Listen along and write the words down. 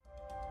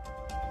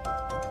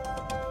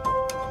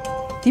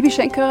DB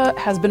Schenker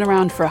has been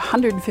around for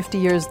 150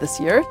 years this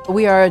year.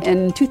 We are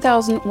in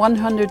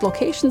 2,100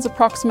 locations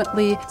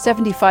approximately.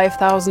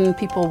 75,000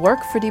 people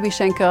work for DB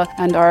Schenker,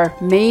 and our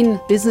main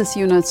business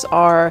units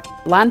are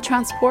land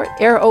transport,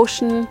 air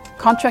ocean,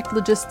 contract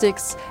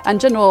logistics, and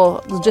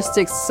general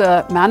logistics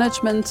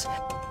management.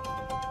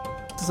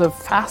 This is a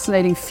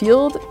fascinating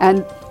field,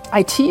 and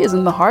IT is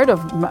in the heart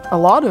of a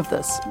lot of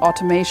this.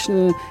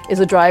 Automation is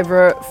a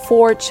driver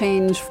for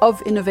change,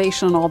 of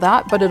innovation and all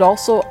that, but it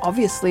also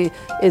obviously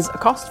is a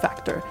cost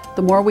factor.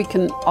 The more we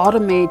can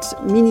automate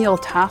menial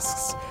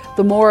tasks,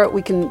 the more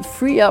we can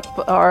free up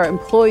our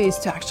employees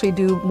to actually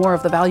do more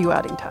of the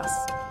value-adding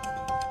tasks.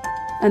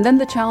 And then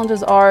the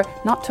challenges are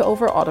not to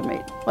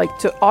over-automate, like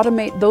to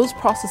automate those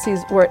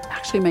processes where it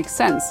actually makes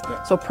sense.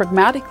 Yeah. So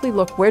pragmatically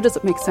look, where does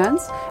it make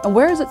sense? And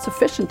where is it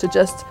sufficient to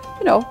just,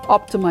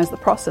 optimize the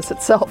process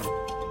itself?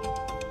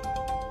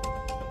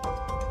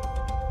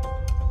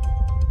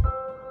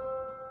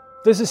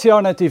 This is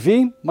CRNet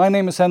TV. My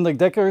name is Hendrik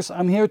Dekkers.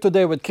 I'm here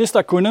today with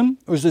Christa Koenen,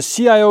 who's the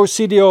CIO,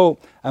 CDO,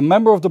 and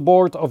member of the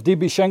board of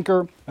DB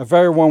Schenker. A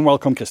very warm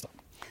welcome, Christa.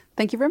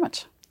 Thank you very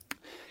much.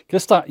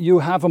 Christa, you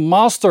have a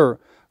master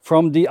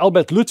from the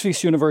Albert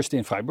Ludwigs University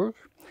in Freiburg.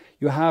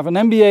 You have an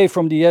MBA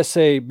from the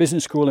SA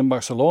Business School in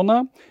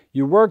Barcelona.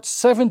 You worked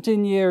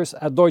 17 years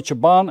at Deutsche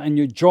Bahn and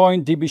you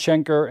joined DB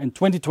Schenker in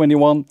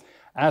 2021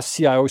 as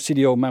CIO,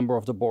 CDO member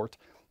of the board.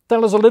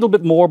 Tell us a little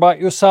bit more about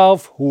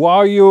yourself. Who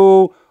are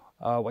you?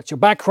 What's your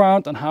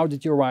background and how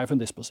did you arrive in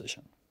this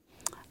position?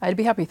 I'd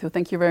be happy to.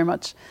 Thank you very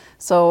much.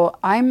 So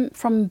I'm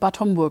from Bad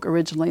Homburg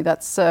originally.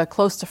 That's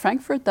close to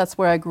Frankfurt. That's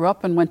where I grew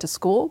up and went to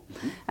school.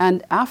 Mm-hmm.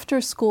 And after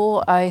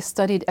school, I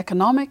studied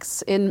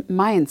economics in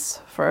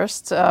Mainz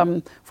first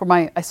for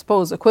my, I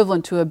suppose,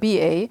 equivalent to a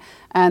BA,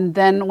 and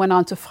then went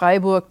on to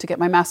Freiburg to get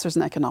my master's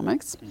in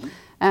economics. Mm-hmm.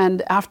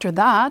 And after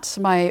that,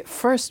 my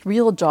first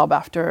real job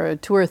after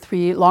 2 or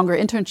 3 longer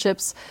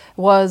internships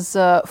was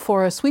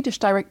for a Swedish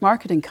direct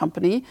marketing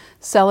company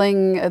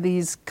selling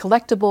these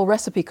collectible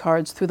recipe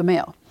cards through the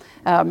mail.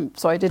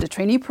 So I did a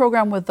trainee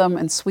program with them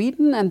in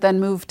Sweden and then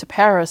moved to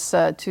Paris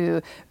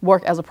to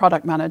work as a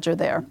product manager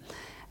there.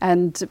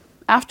 And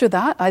after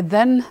that, I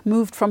then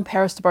moved from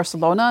Paris to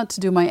Barcelona to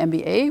do my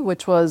MBA,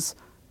 which was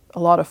a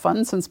lot of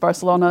fun since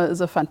Barcelona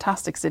is a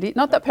fantastic city.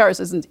 Not that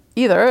Paris isn't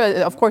either,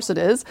 of course it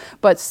is,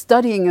 but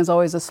studying is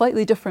always a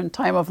slightly different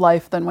time of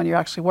life than when you're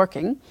actually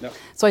working. Yep.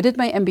 So I did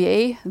my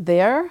MBA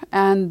there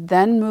and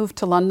then moved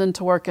to London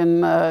to work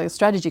in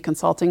strategy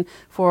consulting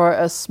for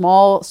a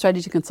small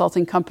strategy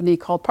consulting company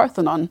called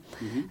Parthenon.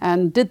 Mm-hmm.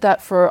 And did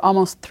that for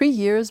almost 3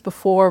 years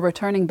before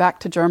returning back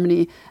to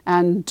Germany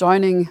and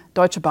joining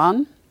Deutsche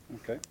Bahn.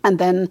 Okay. And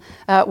then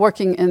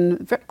working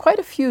in quite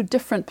a few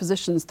different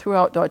positions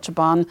throughout Deutsche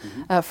Bahn.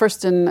 Mm-hmm.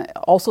 First in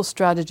also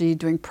strategy,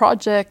 doing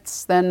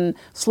projects, then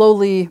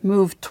slowly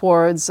moved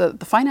towards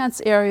the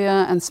finance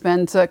area and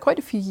spent quite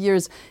a few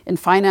years in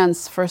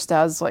finance, first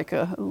as like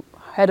a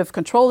head of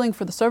controlling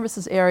for the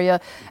services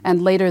area,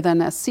 and later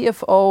then as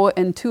CFO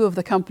in 2 of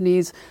the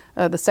companies,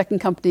 the second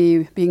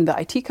company being the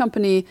IT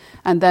company,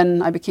 and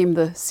then I became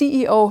the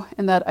CEO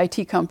in that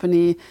IT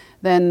company.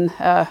 Then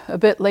a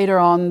bit later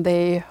on,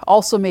 they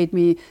also made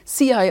me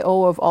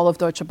CIO of all of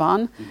Deutsche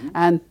Bahn, mm-hmm.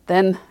 and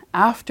then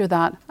after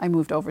that, I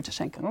moved over to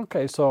Schenker.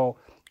 Okay, so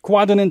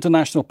quite an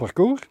international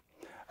parcours.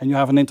 And you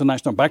have an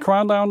international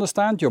background, I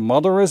understand. Your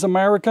mother is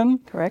American.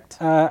 Correct.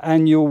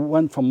 And you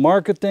went from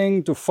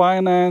marketing to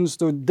finance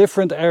to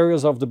different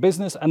areas of the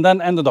business and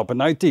then ended up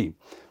in IT.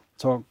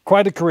 So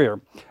quite a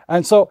career.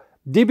 And so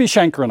DB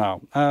Schenker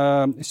now.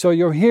 So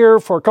you're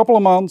here for a couple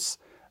of months.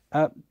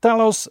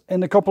 Tell us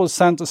in a couple of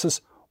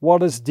sentences,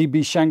 what does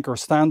DB Schenker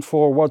stand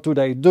for? What do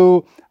they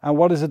do? And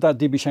what is it that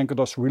DB Schenker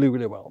does really,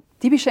 really well?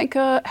 DB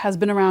Schenker has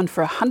been around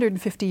for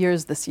 150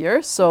 years this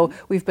year. So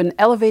we've been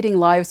elevating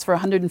lives for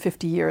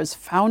 150 years.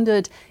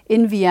 Founded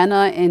in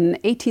Vienna in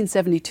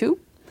 1872.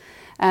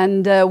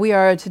 And we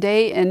are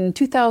today in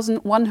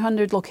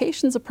 2,100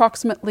 locations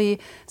approximately.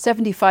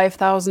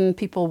 75,000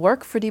 people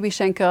work for DB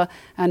Schenker.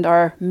 And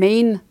our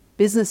main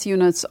business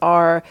units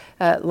are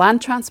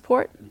land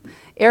transport,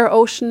 air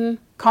ocean,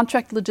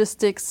 contract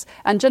logistics,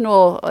 and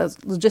general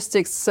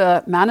logistics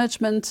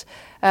management.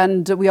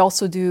 And we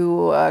also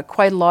do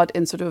quite a lot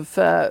in sort of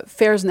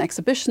fairs and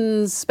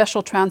exhibitions,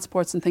 special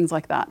transports and things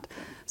like that.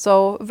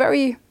 So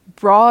very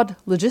broad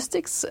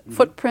logistics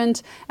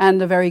footprint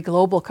and a very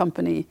global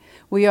company.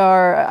 We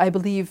are, I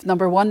believe,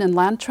 number 1 in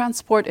land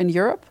transport in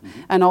Europe,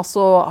 and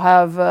also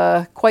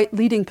have quite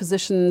leading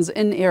positions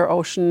in air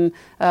ocean,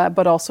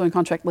 but also in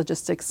contract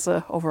logistics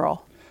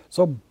overall.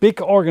 So big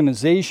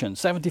organization,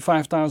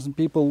 75,000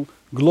 people,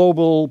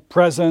 global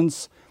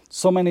presence,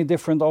 so many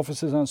different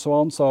offices and so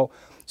on. So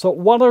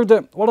what are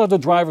the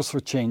drivers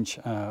for change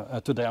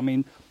today? I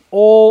mean,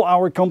 all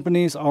our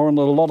companies are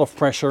under a lot of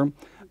pressure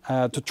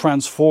to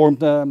transform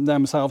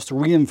themselves, to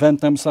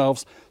reinvent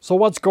themselves. So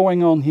what's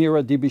going on here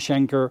at DB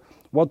Schenker?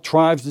 What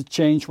drives the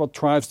change? What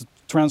drives the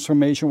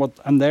transformation?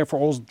 And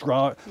therefore also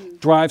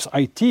drives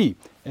IT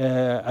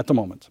at the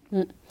moment?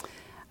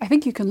 I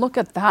think you can look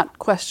at that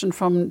question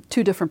from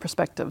 2 different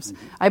perspectives.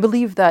 I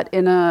believe that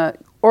in a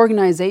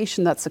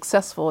organization that's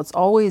successful, it's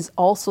always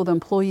also the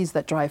employees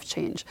that drive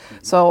change.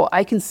 So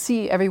I can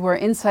see everywhere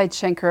inside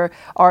Schenker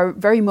are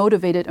very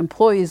motivated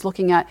employees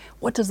looking at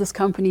what does this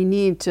company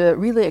need to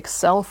really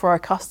excel for our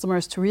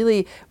customers, to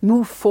really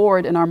move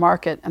forward in our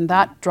market. And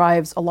that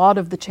drives a lot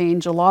of the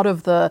change, a lot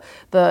of the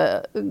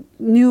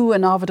new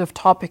innovative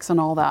topics and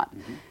all that.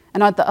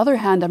 And on the other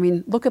hand, I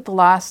mean, look at the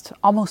last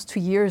almost 2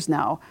 years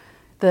now.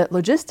 The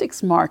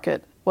logistics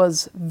market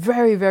was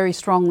very, very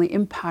strongly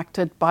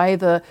impacted by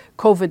the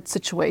COVID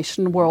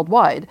situation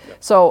worldwide.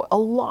 So a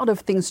lot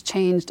of things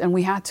changed, and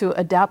we had to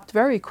adapt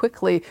very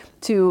quickly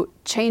to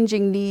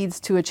changing needs,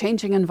 to a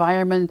changing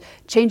environment,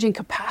 changing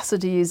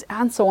capacities,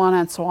 and so on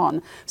and so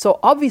on. So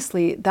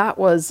obviously that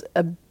was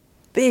a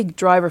big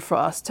driver for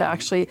us to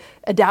actually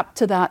adapt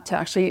to that, to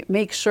actually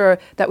make sure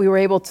that we were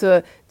able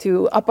to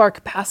up our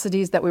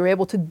capacities, that we were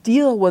able to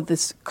deal with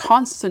this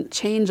constant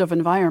change of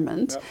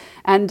environment.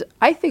 And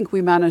I think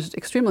we managed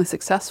extremely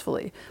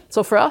successfully.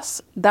 So for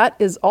us, that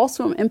is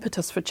also an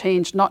impetus for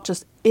change, not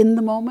just in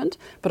the moment,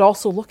 but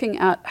also looking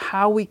at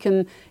how we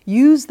can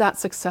use that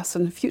success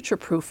and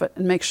future-proof it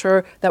and make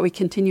sure that we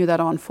continue that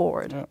on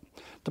forward.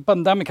 The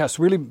pandemic has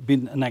really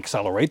been an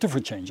accelerator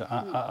for change,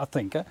 I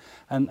think,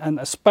 and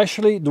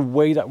especially the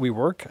way that we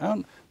work.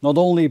 Not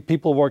only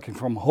people working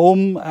from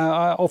home,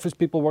 office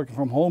people working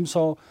from home,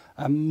 so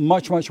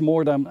much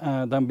more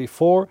than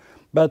before.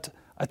 But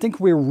I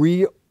think we're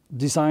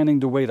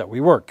redesigning the way that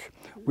we work.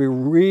 We're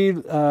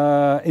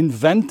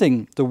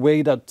reinventing the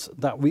way that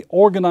we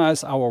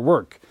organize our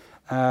work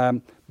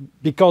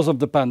because of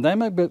the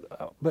pandemic,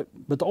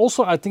 but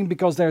also I think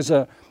because there's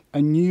a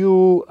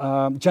new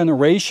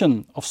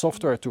generation of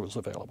software tools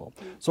available.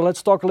 So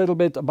let's talk a little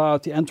bit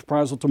about the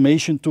enterprise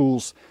automation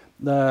tools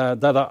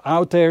that are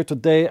out there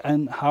today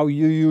and how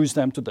you use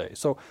them today.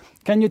 So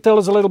can you tell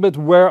us a little bit,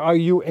 where are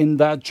you in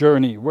that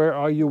journey? Where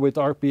are you with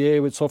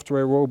RPA, with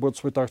software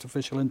robots, with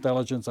artificial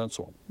intelligence and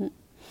so on?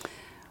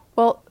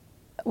 Well,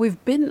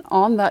 we've been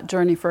on that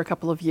journey for a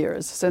couple of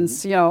years,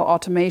 since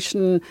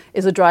automation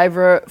is a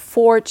driver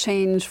for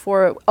change,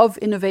 of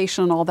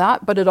innovation and all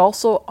that, but it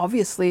also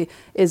obviously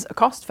is a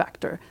cost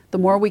factor. The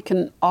more we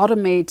can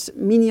automate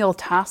menial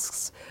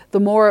tasks, the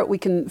more we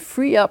can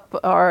free up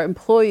our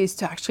employees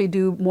to actually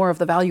do more of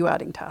the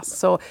value-adding tasks.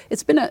 So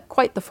it's been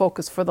quite the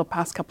focus for the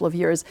past couple of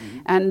years.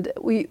 And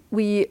we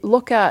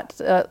look at,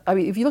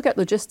 if you look at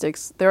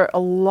logistics, there are a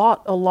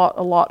lot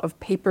of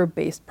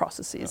paper-based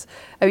processes.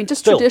 I mean,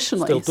 just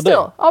traditionally,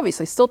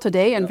 obviously, still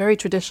today and very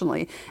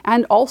traditionally.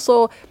 And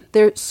also,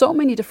 there are so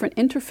many different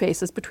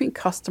interfaces between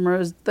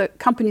customers, the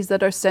companies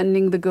that are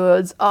sending the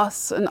goods,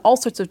 us, and all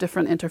sorts of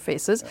different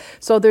interfaces.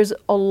 So there's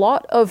a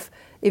lot of,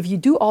 if you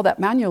do all that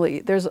manually,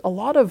 there's a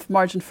lot of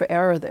margin for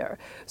error there.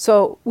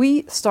 So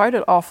we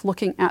started off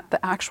looking at the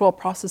actual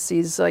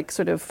processes, like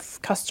sort of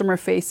customer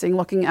facing,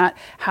 looking at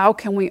how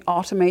can we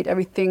automate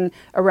everything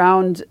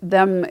around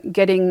them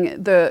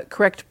getting the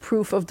correct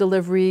proof of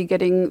delivery,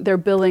 getting their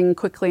billing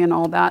quickly and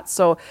all that.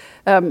 So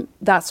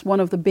that's one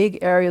of the big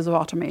areas of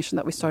automation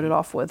that we started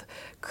off with.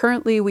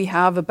 Currently, we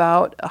have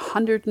about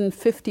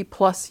 150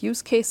 plus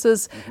use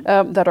cases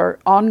that are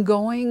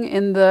ongoing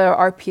in the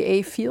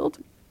RPA field.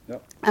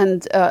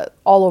 And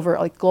all over,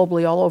 like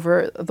globally, all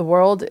over the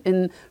world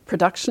in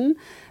production.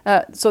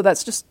 So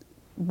that's just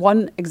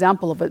one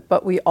example of it.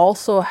 But we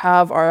also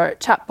have our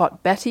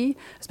chatbot Betty,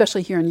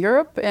 especially here in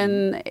Europe,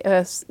 in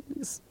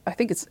I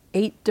think it's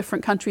 8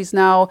 different countries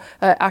now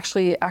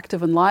actually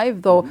active and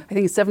live, though I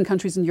think it's 7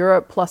 countries in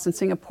Europe, plus in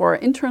Singapore.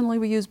 Internally,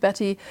 we use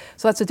Betty.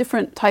 So that's a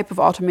different type of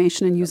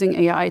automation and using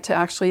AI to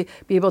actually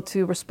be able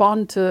to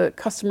respond to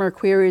customer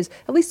queries,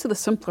 at least to the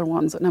simpler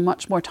ones, in a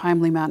much more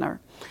timely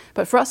manner.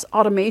 But for us,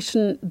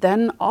 automation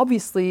then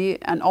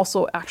obviously, and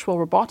also actual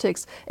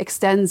robotics,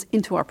 extends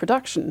into our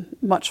production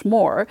much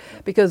more,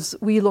 because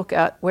we look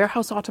at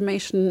warehouse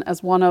automation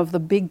as one of the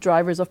big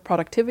drivers of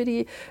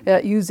productivity,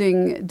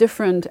 using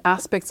different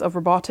aspects of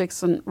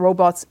robotics and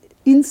robots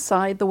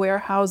inside the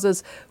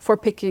warehouses for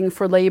picking,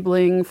 for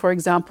labeling, for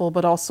example,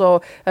 but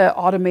also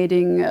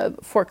automating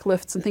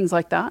forklifts and things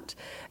like that.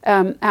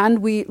 And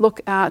we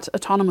look at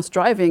autonomous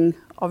driving,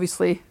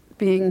 obviously,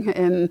 being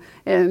in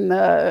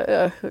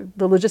the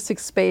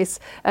logistics space,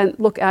 and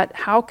look at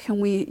how can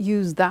we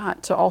use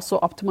that to also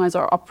optimize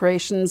our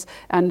operations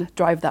and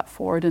drive that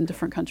forward in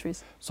different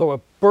countries. So a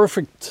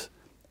perfect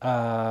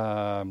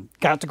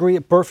category,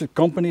 a perfect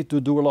company to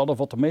do a lot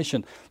of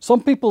automation.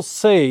 Some people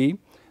say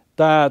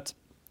that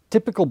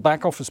typical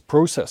back office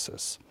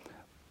processes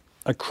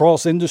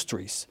across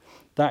industries,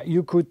 that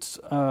you could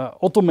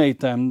automate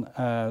them,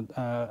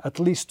 at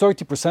least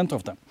 30%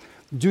 of them.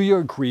 Do you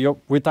agree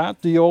with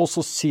that? Do you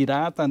also see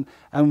that? And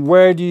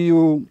where do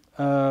you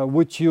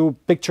would you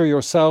picture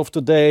yourself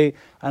today,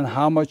 and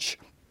how much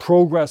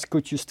progress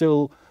could you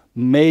still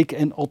make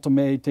in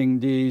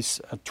automating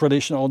these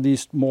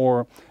these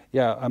more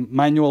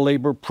manual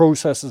labor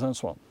processes and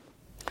so on?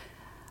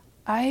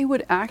 I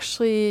would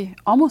actually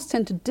almost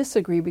tend to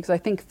disagree because I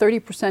think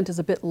 30% is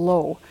a bit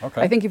low. Okay.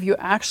 I think if you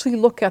actually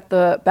look at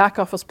the back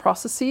office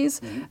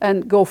processes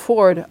and go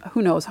forward,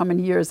 who knows how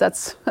many years,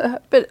 that's a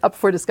bit up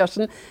for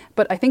discussion.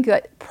 But I think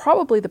that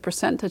probably the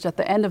percentage at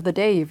the end of the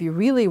day, if you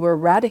really were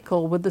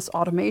radical with this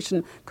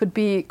automation, could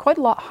be quite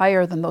a lot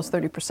higher than those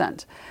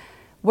 30%.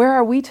 Where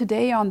are we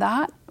today on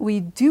that? We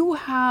do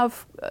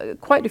have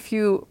quite a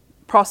few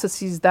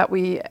processes that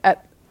we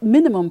at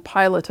minimum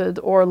piloted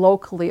or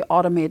locally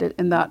automated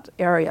in that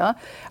area.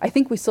 I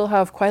think we still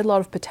have quite a lot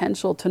of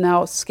potential to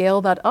now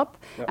scale that up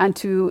and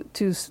to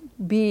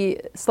be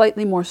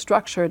slightly more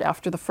structured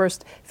after the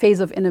first phase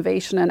of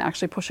innovation and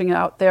actually pushing it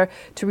out there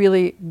to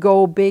really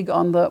go big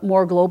on the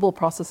more global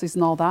processes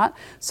and all that.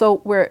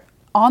 So we're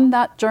on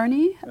that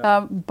journey,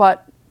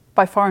 but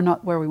by far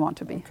not where we want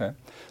to be. Okay.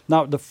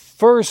 Now, the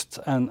first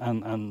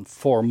and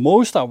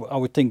foremost, I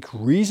would think,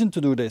 reason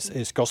to do this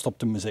is cost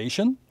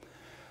optimization.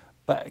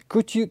 But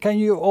can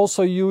you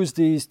also use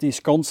these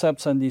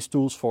concepts and these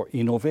tools for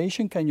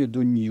innovation? Can you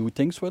do new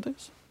things with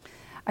this?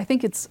 I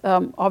think it's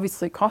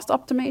obviously cost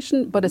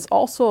optimization, but it's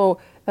also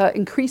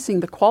increasing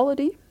the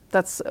quality.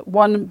 That's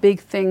one big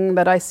thing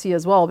that I see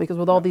as well, because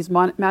with all these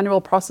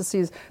manual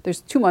processes,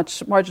 there's too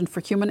much margin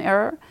for human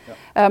error.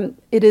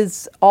 It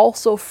is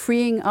also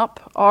freeing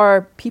up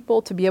our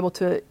people to be able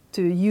to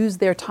use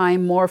their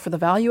time more for the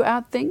value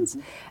add things.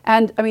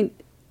 And I mean,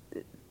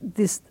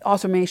 this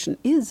automation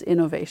is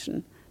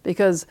innovation.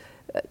 Because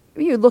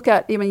you look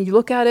at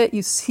it,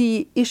 you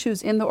see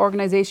issues in the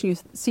organization, you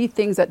see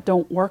things that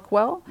don't work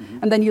well,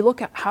 and then you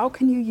look at how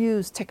can you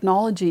use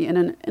technology in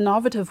an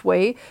innovative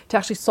way to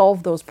actually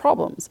solve those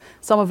problems.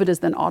 Some of it is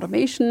then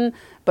automation,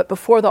 but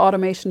before the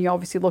automation, you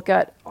obviously look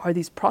at, are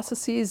these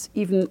processes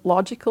even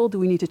logical? Do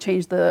we need to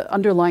change the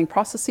underlying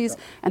processes?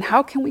 And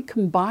how can we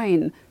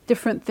combine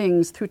different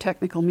things through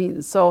technical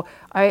means? So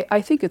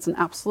I think it's an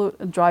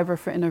absolute driver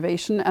for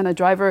innovation, and a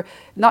driver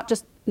not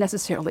just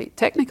necessarily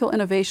technical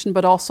innovation,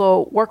 but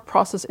also work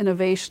process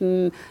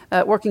innovation,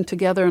 working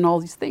together and all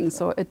these things.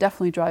 So it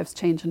definitely drives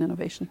change and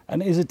innovation.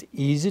 And is it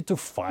easy to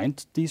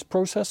find these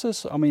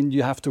processes? I mean,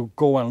 you have to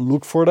go and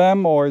look for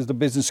them, or is the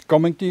business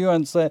coming to you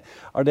and say,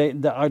 are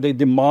they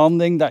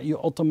demanding that you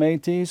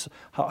automate these?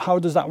 How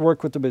does that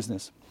work with the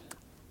business?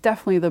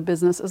 Definitely the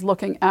business is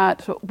looking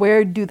at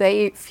where do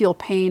they feel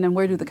pain and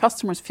where do the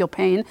customers feel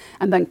pain,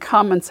 and then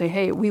come and say,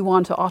 hey, we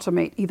want to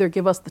automate. Either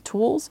give us the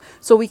tools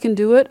so we can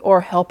do it or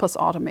help us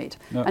automate.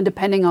 And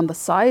depending on the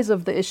size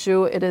of the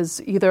issue, it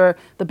is either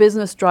the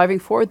business driving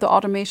forward the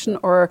automation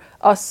or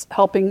us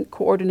helping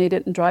coordinate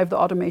it and drive the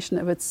automation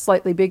if it's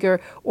slightly bigger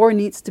or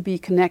needs to be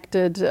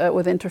connected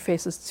with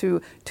interfaces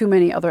to too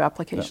many other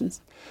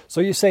applications.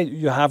 So you say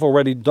you have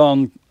already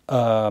done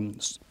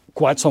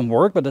quite some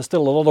work, but there's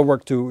still a lot of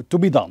work to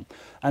be done.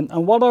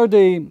 And what are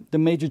the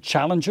major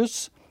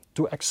challenges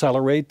to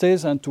accelerate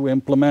this and to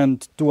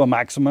implement to a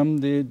maximum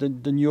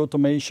the new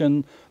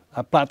automation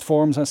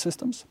platforms and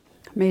systems?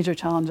 Major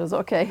challenges,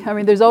 okay. I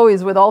mean, there's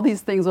always, with all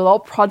these things, with all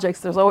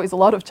projects, there's always a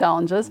lot of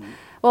challenges.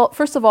 Well,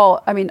 first of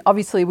all, I mean,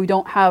 obviously we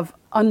don't have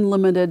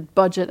unlimited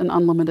budget and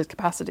unlimited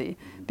capacity,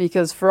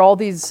 because for all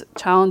these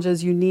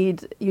challenges you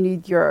need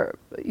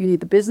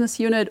the business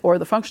unit or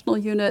the functional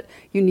unit,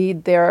 you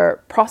need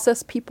their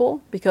process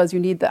people, because you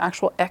need the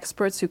actual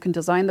experts who can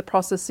design the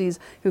processes,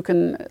 who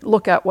can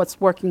look at what's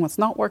working, what's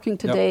not working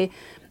today.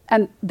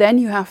 And then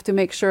you have to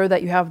make sure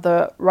that you have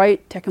the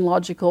right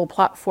technological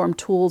platform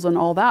tools and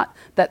all that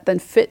then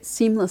fit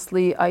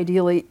seamlessly,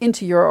 ideally,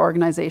 into your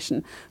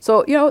organization.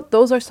 So,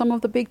 those are some of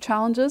the big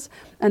challenges.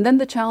 And then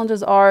the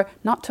challenges are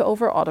not to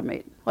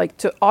over-automate, like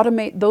to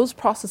automate those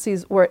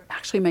processes where it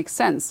actually makes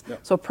sense.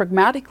 So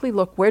pragmatically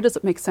look, where does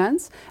it make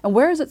sense? And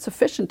where is it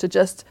sufficient to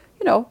just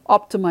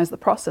optimize the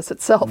process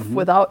itself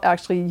without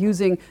actually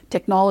using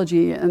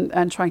technology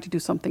and trying to do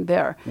something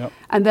there.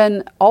 And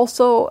then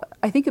also,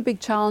 I think a big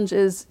challenge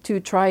is to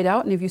try it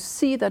out. And if you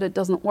see that it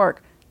doesn't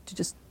work, to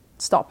just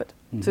stop it,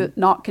 to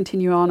not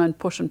continue on and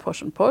push and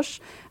push and push.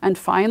 And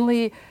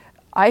finally,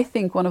 I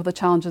think one of the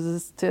challenges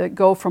is to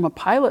go from a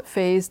pilot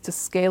phase to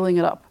scaling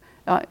it up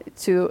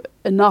to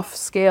enough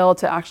scale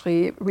to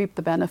actually reap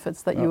the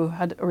benefits that you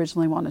had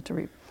originally wanted to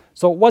reap.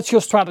 So what's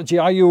your strategy?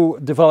 Are you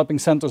developing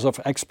centers of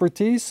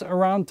expertise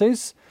around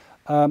this?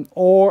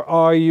 Or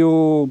are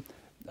you,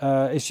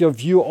 is your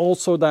view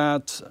also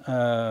that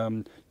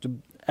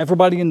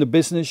everybody in the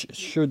business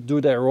should do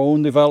their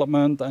own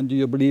development? And do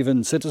you believe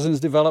in citizens'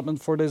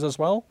 development for this as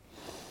well?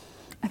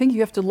 I think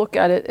you have to look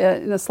at it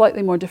in a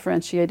slightly more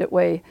differentiated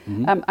way.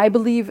 I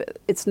believe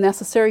it's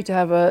necessary to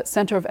have a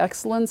center of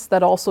excellence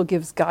that also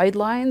gives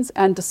guidelines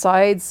and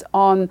decides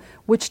on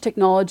which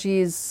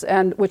technologies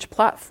and which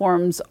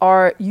platforms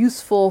are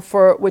useful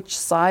for which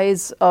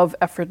size of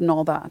effort and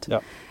all that.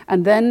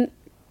 And then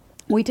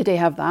we today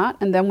have that.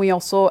 And then we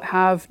also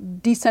have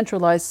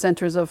decentralized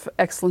centers of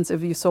excellence,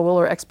 if you so will,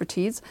 or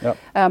expertise.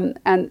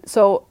 And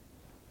so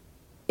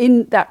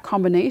in that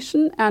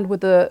combination and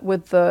with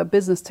the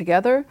business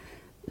together,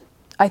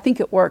 I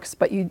think it works,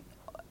 but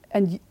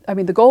and I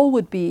mean, the goal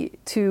would be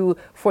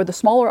for the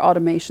smaller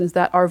automations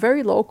that are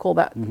very local,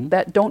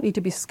 that don't need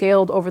to be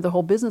scaled over the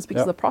whole business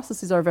because the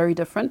processes are very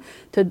different,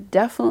 to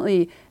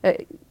definitely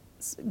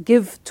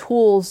give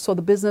tools so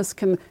the business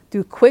can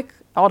do quick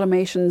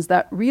automations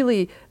that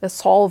really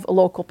solve a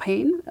local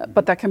pain,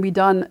 but that can be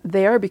done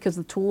there because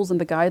the tools and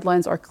the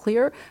guidelines are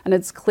clear, and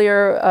it's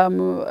clear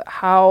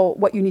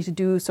what you need to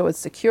do so it's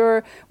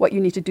secure, what you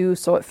need to do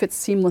so it fits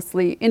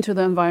seamlessly into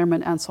the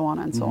environment, and so on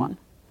and so on.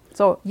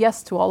 So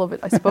yes to all of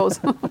it, I suppose.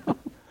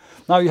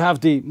 Now you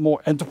have the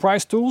more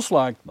enterprise tools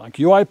like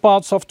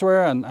UiPath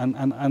software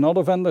and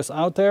other vendors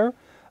out there.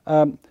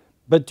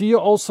 But do you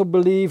also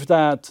believe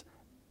that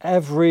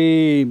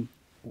every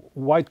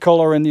white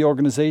collar in the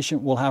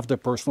organization will have their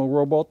personal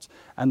robot,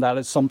 and that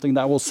is something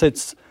that will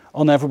sit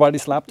on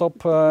everybody's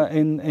laptop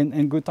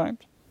in good times?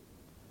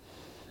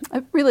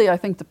 It really, I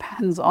think,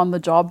 depends on the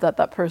job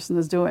that person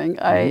is doing.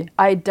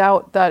 I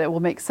doubt that it will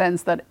make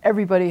sense that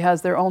everybody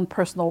has their own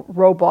personal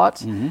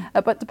robot.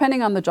 But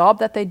depending on the job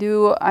that they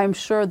do, I'm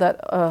sure that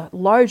a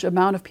large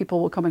amount of people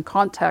will come in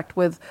contact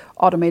with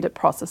automated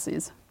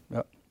processes.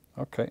 Yeah,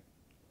 okay.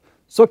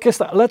 So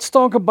Krista, let's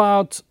talk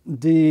about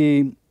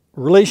the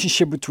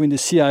relationship between the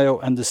CIO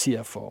and the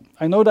CFO.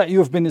 I know that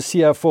you've been a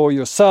CFO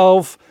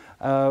yourself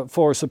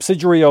for a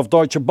subsidiary of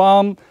Deutsche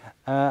Bahn.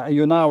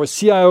 You're now a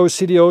CIO,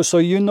 CDO, so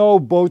you know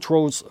both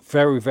roles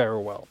very,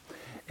 very well.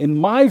 In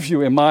my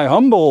view, in my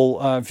humble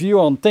view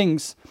on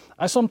things,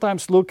 I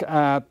sometimes look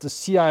at the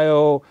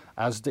CIO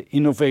as the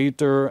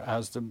innovator,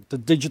 as the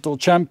digital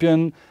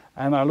champion,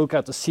 and I look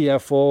at the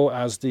CFO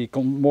as the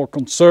more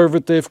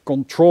conservative,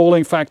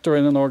 controlling factor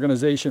in an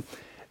organization.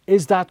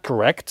 Is that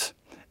correct?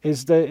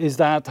 Is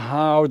that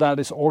how that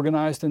is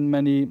organized in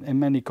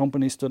many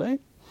companies today?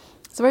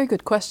 It's a very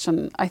good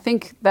question. I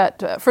think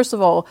that, first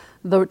of all,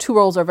 the two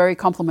roles are very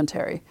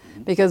complementary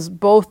because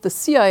both the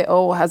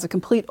CIO has a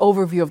complete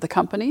overview of the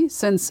company,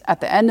 since at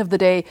the end of the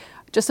day,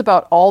 just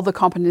about all the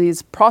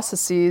company's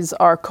processes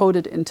are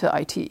coded into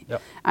IT.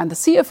 Yep. And the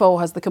CFO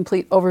has the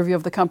complete overview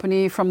of the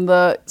company from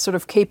the sort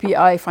of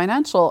KPI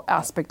financial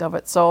aspect of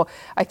it. So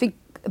I think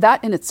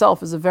that in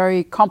itself is a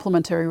very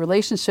complementary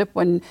relationship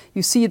when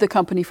you see the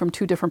company from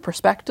two different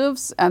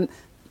perspectives, and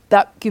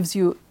that gives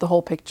you the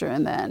whole picture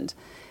in the end.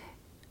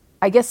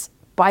 I guess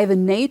by the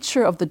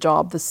nature of the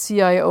job, the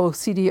CIO,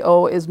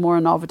 CDO is more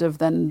innovative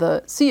than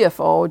the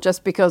CFO,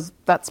 just because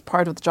that's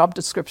part of the job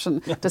description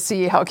to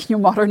see how can you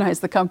modernize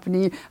the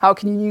company, how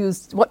can you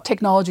use, what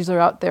technologies are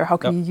out there, how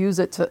can you use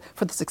it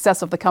for the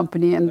success of the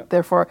company and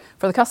therefore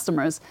for the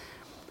customers.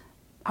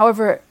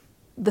 However,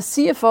 the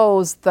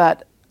CFOs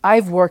that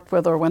I've worked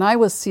with, or when I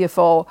was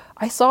CFO,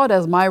 I saw it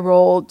as my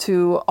role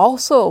to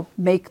also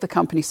make the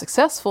company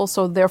successful.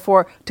 So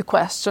therefore, to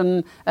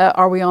question,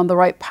 are we on the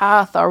right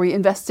path? Are we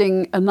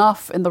investing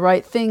enough in the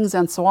right things,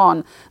 and so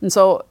on? And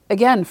so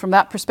again, from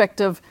that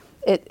perspective,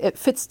 it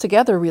fits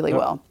together really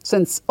well,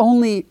 since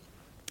only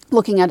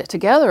looking at it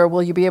together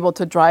will you be able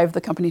to drive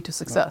the company to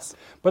success.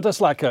 But there's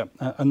like a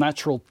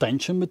natural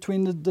tension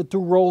between the two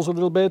roles a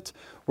little bit,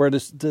 where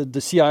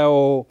the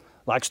CIO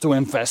likes to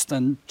invest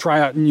and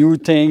try out new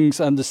things,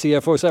 and the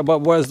CFO said, "But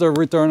where's the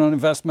return on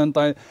investment?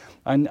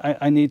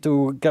 I need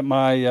to get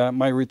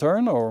my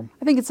return." Or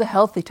I think it's a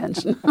healthy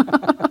tension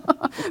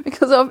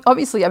because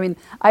obviously, I mean,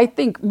 I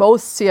think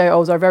most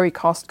CIOs are very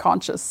cost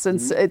conscious,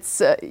 since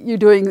it's you're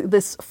doing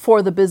this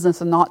for the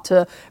business and not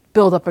to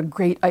build up a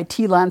great IT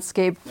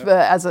landscape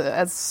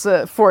as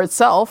for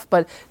itself,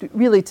 but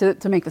really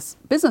to make this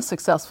business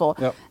successful.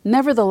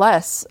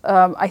 Nevertheless,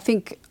 I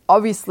think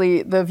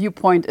obviously the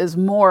viewpoint is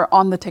more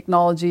on the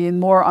technology and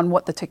more on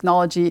what the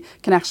technology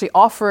can actually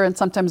offer, and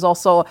sometimes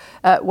also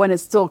when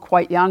it's still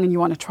quite young and you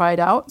want to try it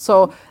out.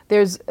 So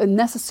there's a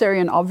necessary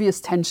and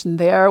obvious tension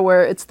there,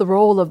 where it's the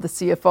role of the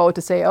CFO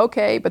to say,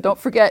 okay, but don't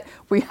forget,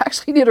 we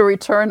actually need a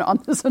return on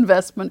this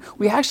investment.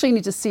 We actually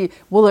need to see,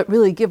 will it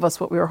really give us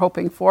what we were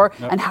hoping for?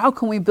 And how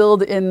can we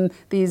build in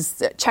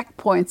these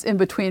checkpoints in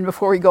between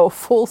before we go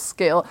full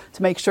scale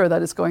to make sure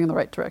that it's going in the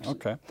right direction?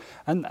 Okay.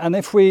 And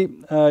if we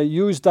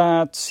use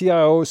that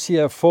CIO,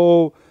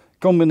 CFO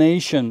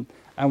combination,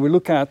 and we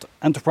look at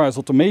enterprise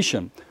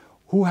automation,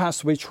 who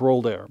has which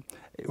role there?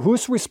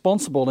 Who's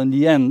responsible in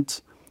the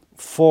end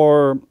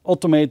for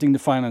automating the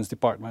finance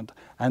department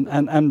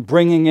and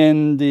bringing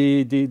in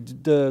the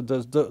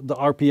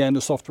RPA and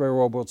the software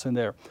robots in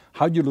there?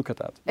 How do you look at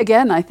that?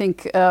 Again, I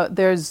think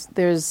there's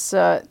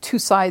two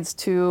sides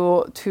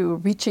to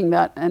reaching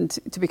that and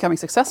to becoming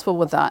successful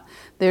with that.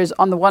 There's,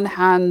 on the one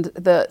hand,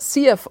 the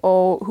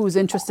CFO who's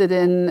interested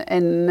in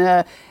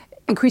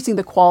increasing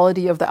the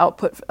quality of the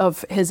output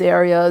of his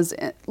areas,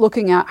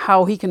 looking at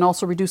how he can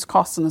also reduce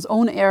costs in his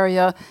own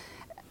area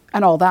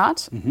and all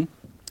that.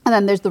 And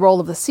then there's the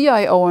role of the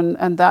CIO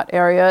and that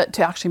area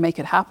to actually make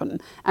it happen.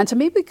 And to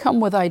maybe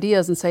come with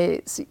ideas and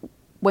say, see,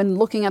 when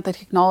looking at the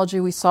technology,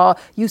 we saw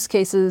use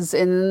cases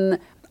in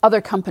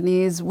other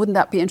companies? Wouldn't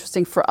that be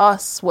interesting for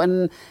us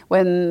when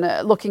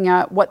looking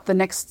at what the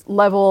next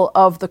level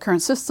of the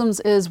current systems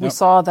is? We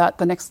saw that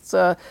the next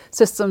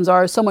systems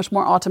are so much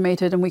more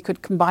automated, and we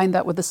could combine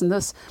that with this and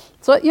this.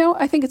 So,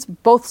 I think it's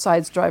both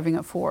sides driving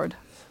it forward.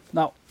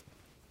 Now,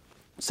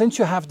 since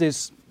you have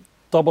this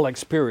double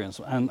experience,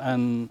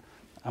 and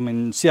I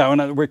mean,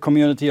 CIO we're a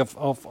community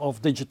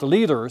of digital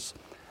leaders.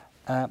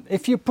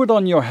 If you put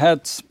on your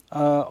hat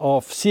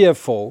of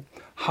CFO,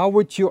 how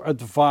would you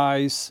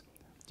advise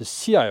the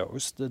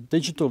CIOs, the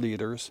digital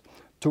leaders,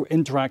 to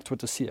interact with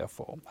the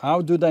CFO?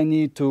 How do they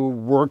need to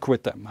work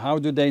with them? How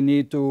do they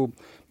need to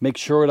make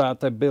sure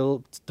that they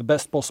build the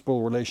best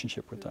possible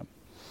relationship with them?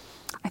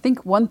 I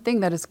think one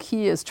thing that is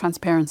key is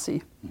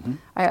transparency.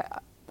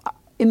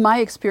 In my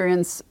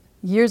experience,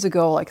 years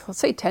ago, like let's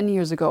say 10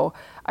 years ago,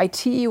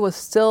 IT was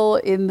still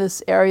in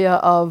this area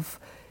of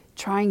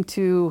trying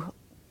to,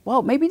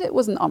 well, maybe it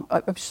wasn't,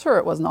 I'm sure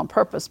it wasn't on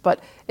purpose,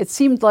 but it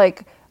seemed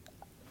like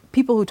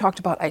people who talked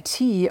about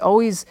IT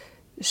always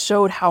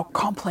showed how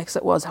complex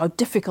it was, how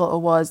difficult it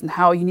was, and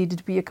how you needed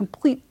to be a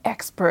complete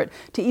expert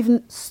to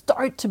even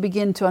start to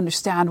begin to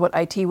understand what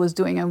IT was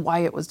doing and why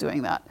it was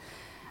doing that.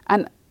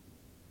 And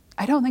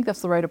I don't think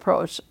that's the right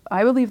approach.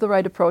 I believe the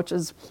right approach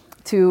is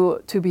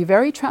to be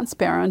very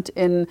transparent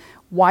in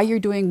why you're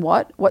doing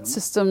what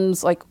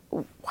systems, like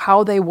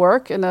how they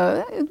work in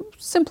a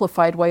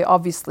simplified way,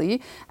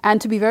 obviously,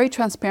 and to be very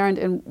transparent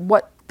in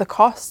what the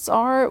costs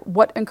are,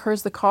 what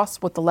incurs the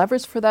costs, what the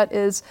levers for that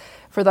is,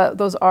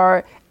 those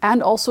are,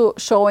 and also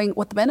showing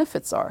what the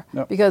benefits are.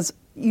 Yep. Because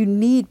you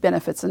need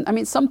benefits. And I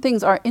mean, some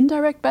things are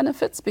indirect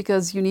benefits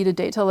because you need a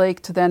data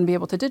lake to then be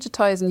able to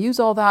digitize and use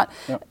all that.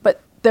 Yep.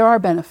 But there are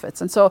benefits.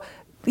 And so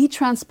be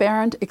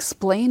transparent,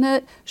 explain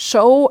it,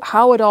 show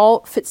how it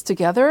all fits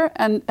together,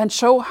 and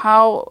show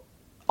how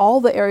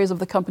all the areas of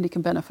the company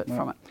can benefit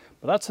from it.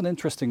 But that's an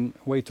interesting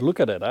way to look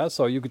at it.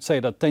 So you could say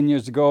that 10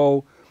 years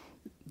ago,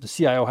 the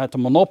CIO had the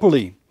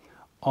monopoly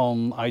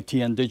on IT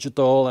and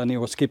digital, and he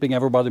was keeping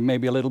everybody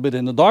maybe a little bit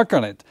in the dark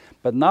on it.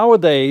 But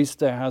nowadays,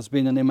 there has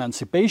been an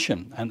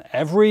emancipation, and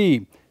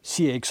every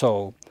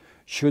CXO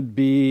should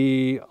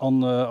be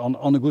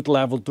on a good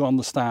level to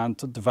understand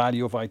the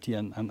value of IT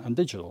and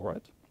digital,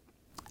 right?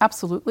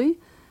 Absolutely.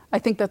 I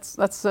think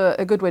that's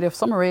a good way of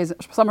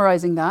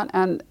summarizing that.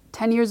 And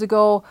 10 years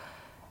ago,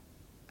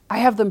 I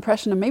have the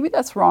impression, and maybe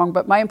that's wrong,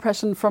 but my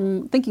impression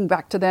from thinking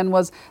back to then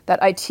was that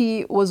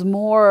IT was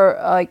more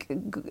like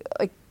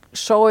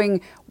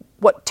showing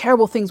what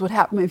terrible things would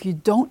happen if you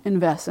don't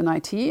invest in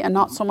IT, and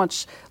not so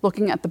much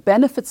looking at the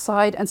benefit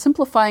side and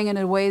simplifying it in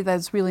a way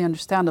that's really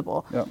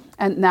understandable. Yep.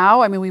 And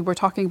now, I mean, we were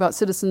talking about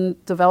citizen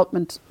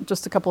development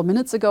just a couple of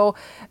minutes ago.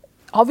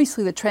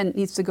 Obviously, the trend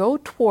needs to go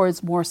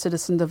towards more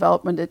citizen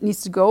development. It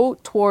needs to go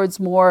towards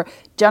more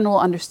general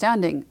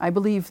understanding. I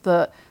believe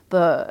the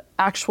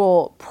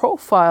actual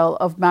profile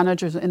of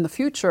managers in the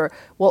future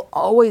will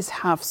always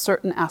have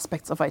certain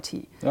aspects of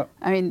IT. Yep.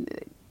 I mean,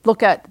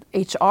 look at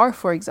HR,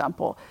 for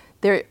example.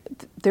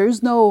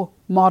 There's no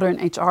modern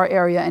HR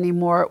area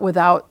anymore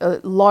without a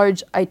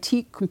large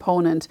IT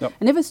component. Yep.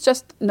 And if it's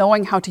just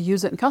knowing how to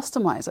use it and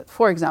customize it,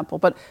 for example,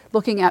 but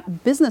looking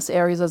at business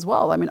areas as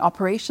well. I mean,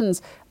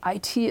 operations,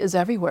 IT is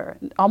everywhere.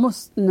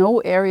 Almost no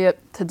area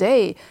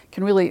today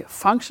can really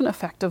function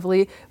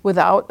effectively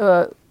without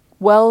a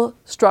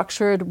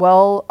well-structured,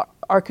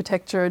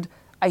 well-architectured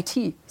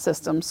IT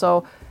system.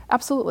 So,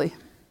 absolutely.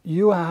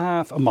 You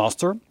have a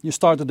master. You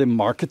started in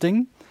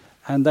marketing,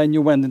 and then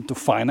you went into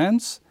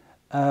finance.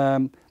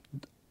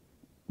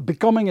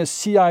 Becoming a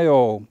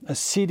CIO, a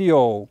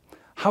CDO,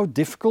 how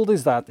difficult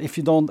is that if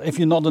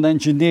you're not an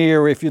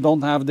engineer, if you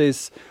don't have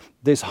this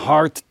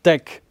hard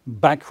tech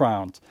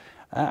background?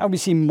 We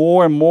see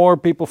more and more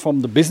people from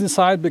the business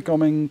side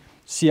becoming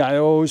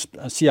CIOs,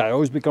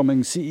 CIOs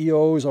becoming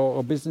CEOs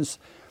or business.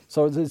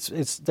 So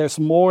there's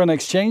more an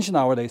exchange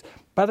nowadays,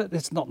 but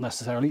it's not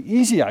necessarily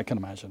easy, I can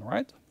imagine,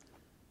 right?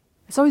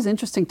 It's always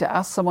interesting to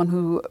ask someone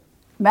who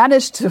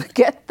managed to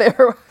get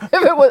there, if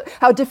it was,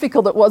 how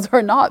difficult it was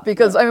or not.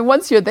 Because I mean,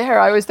 once you're there,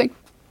 I always think,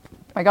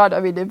 my God, I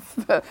mean,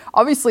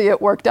 obviously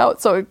it worked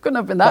out, so it couldn't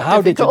have been that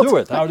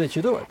difficult. How did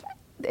you do it?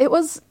 It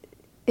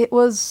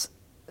was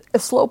a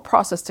slow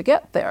process to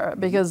get there,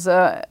 because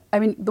I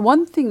mean, the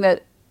one thing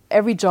that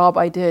every job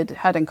I did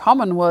had in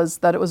common was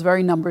that it was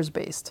very numbers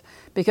based.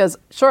 Because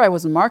sure, I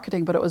was in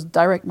marketing, but it was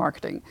direct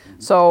marketing.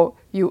 So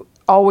you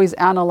always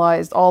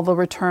analyzed all the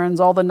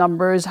returns, all the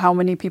numbers, how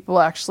many people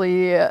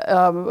actually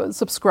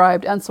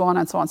subscribed, and so on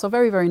and so on. So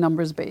very, very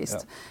numbers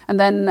based. Yeah. And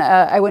then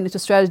I went into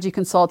strategy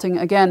consulting,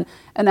 again,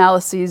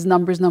 analyses,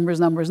 numbers.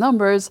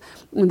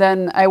 And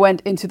then I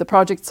went into the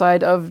project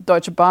side of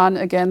Deutsche Bahn,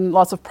 again,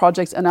 lots of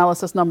projects,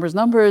 analysis, numbers.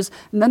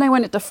 And then I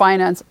went into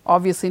finance,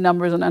 obviously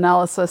numbers and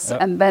analysis. Yeah.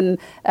 And then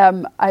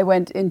I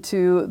went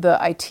into the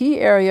IT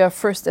area,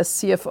 first as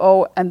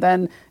CFO, and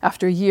then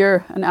after a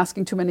year and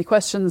asking too many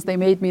questions, they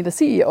made me the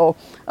CEO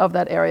of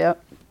that area.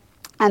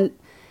 And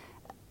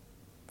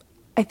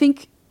I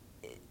think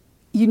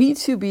you need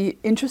to be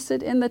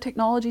interested in the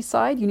technology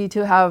side. You need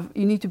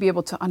to be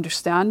able to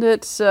understand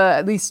it,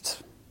 at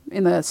least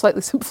in a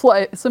slightly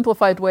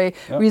simplified way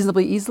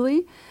reasonably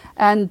easily.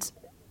 And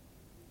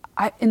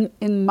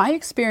in my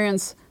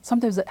experience,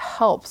 sometimes it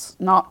helps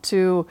not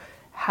to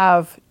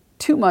have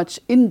too much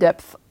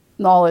in-depth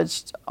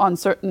knowledge on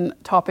certain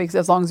topics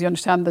as long as you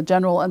understand the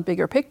general and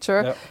bigger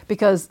picture,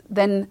 because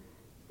then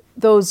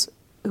those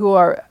who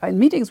are in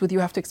meetings with you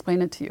have to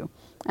explain it to you.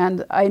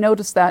 And I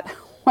noticed that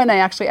when I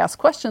actually ask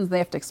questions, they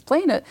have to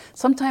explain it.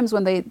 Sometimes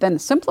when they then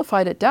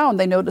simplified it down,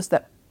 they noticed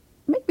that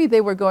maybe they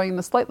were going in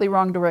the slightly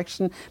wrong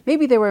direction.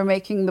 Maybe they were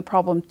making the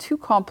problem too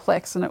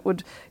complex, and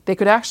they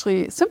could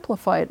actually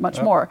simplify it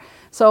much more.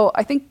 So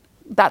I think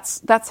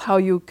that's how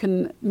you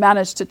can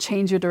manage to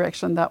change your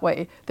direction that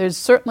way. There's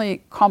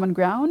certainly common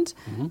ground.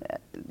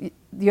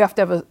 You have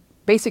to have a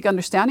basic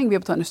understanding, be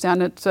able to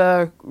understand it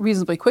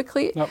reasonably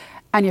quickly,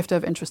 and you have to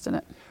have interest in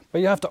it. But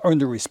you have to earn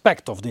the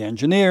respect of the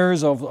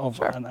engineers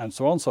and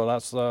so on. So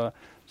that's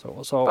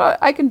so.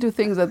 I can do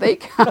things that they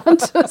can't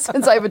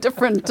since I have a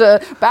different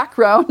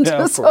background.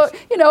 So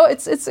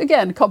it's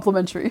again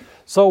complementary.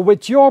 So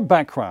with your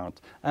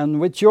background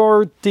and with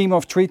your team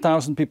of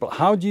 3,000 people,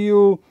 how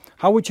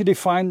would you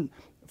define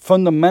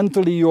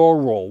fundamentally your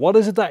role? What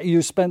is it that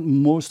you spend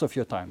most of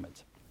your time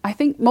with? I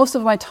think most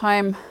of my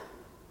time,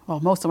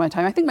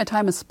 I think my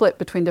time is split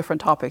between different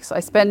topics. I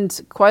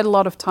spend quite a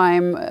lot of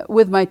time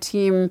with my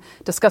team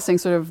discussing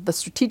sort of the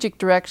strategic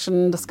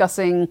direction,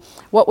 discussing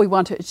what we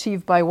want to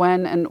achieve by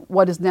when and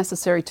what is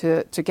necessary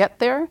to get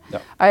there.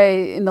 I,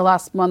 in the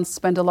last month,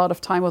 spent a lot of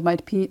time with my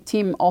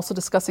team also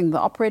discussing the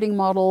operating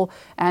model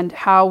and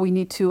how we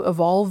need to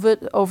evolve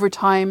it over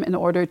time in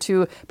order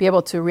to be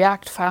able to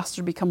react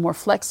faster, become more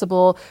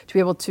flexible, to be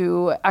able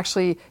to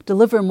actually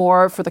deliver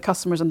more for the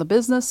customers and the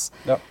business.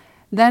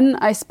 Then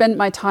I spend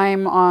my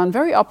time on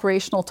very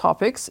operational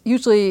topics,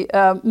 usually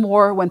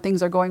more when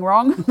things are going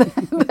wrong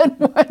than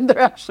when they're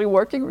actually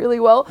working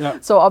really well.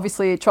 So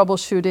obviously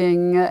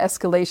troubleshooting,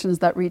 escalations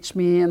that reach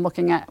me, and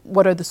looking at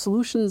what are the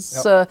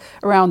solutions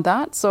around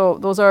that. So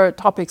those are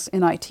topics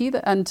in IT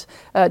and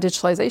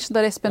digitalization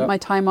that I spend my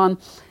time on.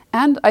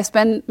 And I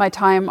spend my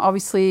time,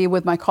 obviously,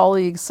 with my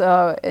colleagues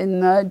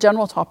in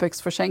general topics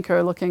for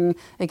Schenker, looking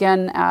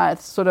again at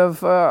sort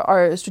of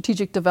our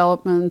strategic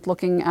development,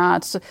 looking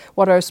at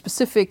what are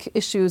specific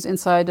issues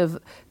inside of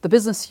the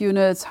business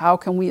units, how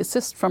can we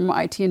assist from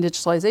IT and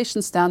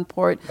digitalization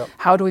standpoint,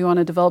 how do we want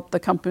to develop the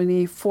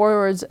company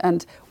forward,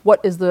 and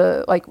what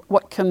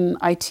can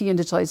IT and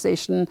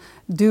digitalization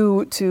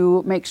do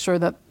to make sure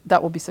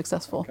that will be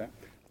successful.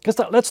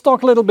 Christa, let's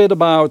talk a little bit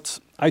about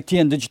IT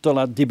and digital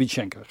at DB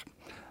Schenker.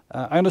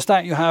 I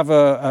understand you have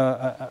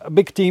a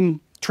big team,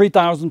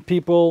 3,000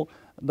 people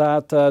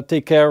that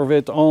take care of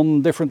it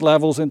on different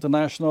levels,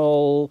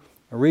 international,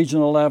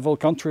 regional level,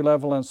 country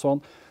level, and so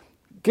on.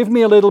 Give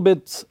me a little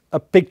bit a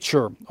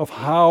picture of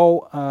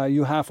how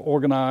you have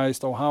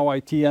organized, or how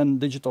IT and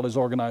digital is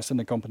organized in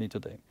the company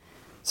today.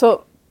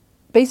 So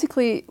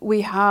basically, we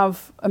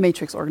have a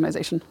matrix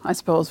organization, I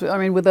suppose. I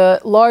mean, with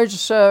a large,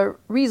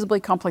 reasonably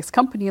complex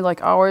company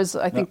like ours,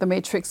 I think the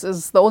matrix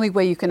is the only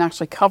way you can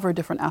actually cover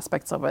different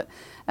aspects of it.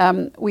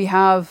 We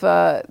have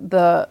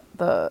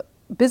the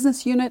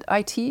business unit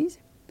IT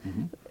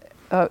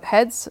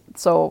heads.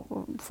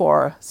 So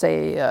for,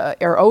 say,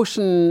 Air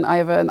Ocean, I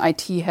have an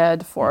IT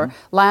head. For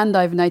land,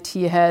 I have an IT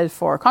head.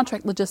 For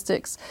contract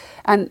logistics.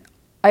 And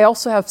I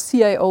also have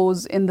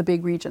CIOs in the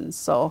big regions,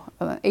 so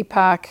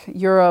APAC,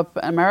 Europe,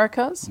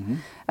 Americas,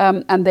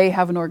 and they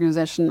have an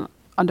organization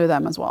under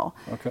them as well.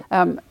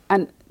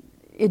 And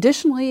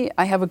additionally,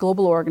 I have a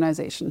global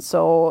organization,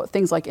 so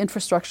things like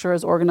infrastructure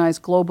is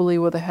organized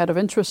globally with a head of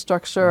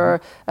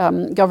infrastructure,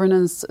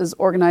 governance is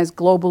organized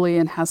globally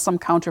and has some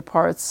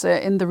counterparts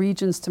in the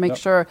regions to make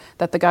sure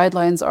that the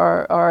guidelines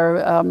are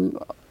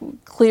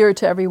clear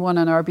to everyone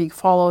and are being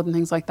followed and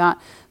things like that.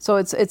 So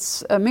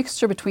it's a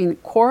mixture between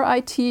core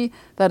IT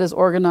that is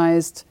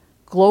organized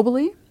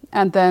globally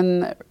and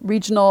then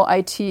regional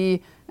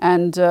IT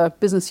and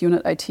business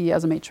unit IT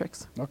as a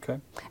matrix.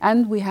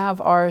 And we have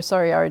our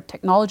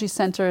technology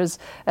centers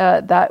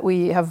that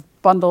we have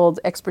bundled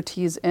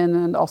expertise in,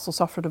 and also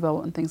software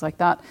development, things like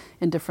that,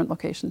 in different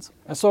locations.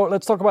 So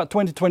let's talk about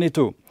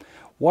 2022.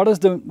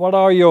 What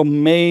are your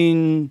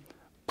main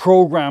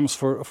programs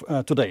for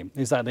today?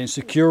 Is that in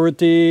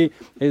security?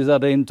 Is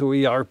that into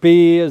ERP?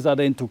 Is that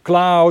into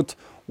cloud?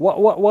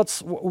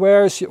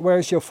 Where's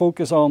your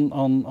focus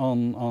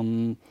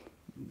on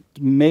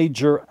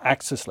major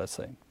axis, let's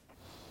say?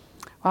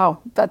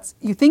 Wow,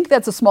 you think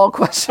that's a small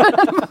question,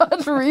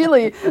 but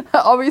really,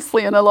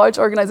 obviously, in a large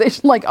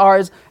organization like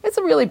ours, it's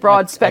a really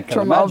broad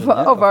spectrum of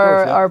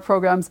our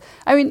programs.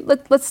 I mean,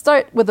 let's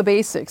start with the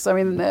basics. I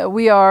mean,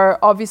 we are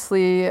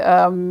obviously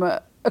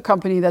a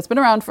company that's been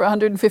around for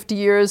 150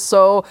 years,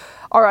 so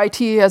our IT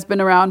has been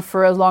around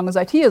for as long as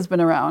IT has been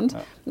around,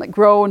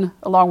 grown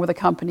along with the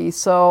company.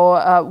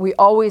 So we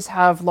always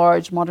have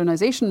large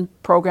modernization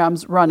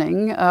programs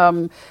running,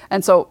 and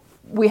so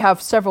we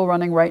have several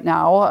running right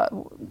now.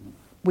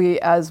 we,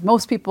 as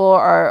most people,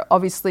 are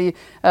obviously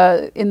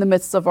in the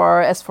midst of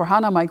our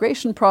S4HANA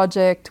migration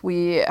project.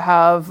 We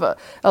have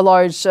a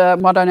large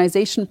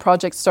modernization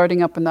project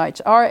starting up in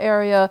the HR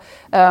area.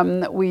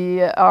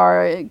 We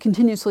are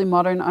continuously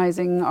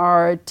modernizing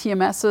our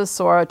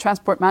TMSs, or our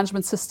transport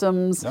management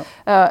systems,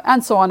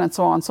 and so on and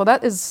so on. So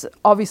that is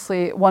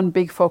obviously one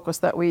big focus,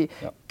 that we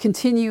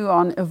continue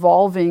on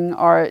evolving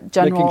our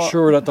general... Making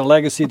sure that the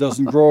legacy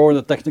doesn't grow,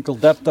 the technical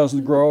debt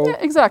doesn't grow. Yeah,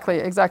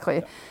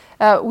 exactly.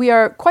 We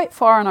are quite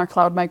far in our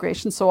cloud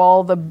migration, so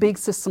all the big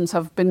systems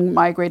have been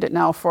migrated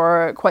now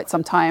for quite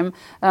some time,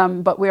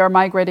 but we are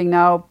migrating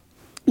now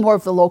more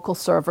of the local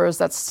servers.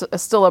 That's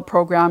still a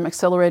program,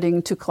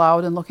 accelerating to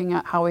cloud and looking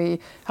at how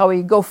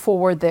we go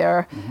forward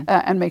there,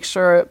 and make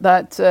sure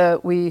that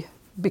we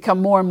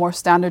become more and more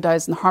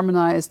standardized and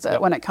harmonized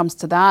when it comes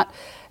to that.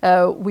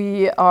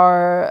 We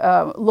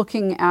are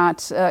looking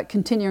at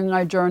continuing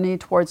our journey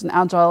towards an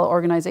agile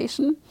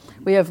organization.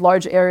 We have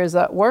large areas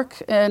that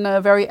work in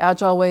a very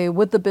agile way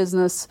with the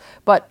business,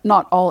 but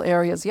not all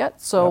areas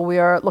yet. So we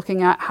are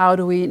looking at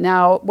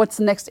what's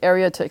the next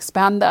area to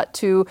expand that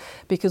to,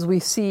 because we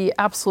see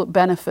absolute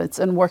benefits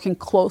in working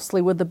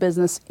closely with the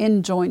business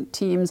in joint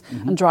teams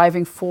and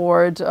driving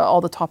forward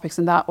all the topics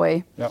in that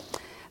way.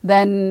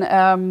 Then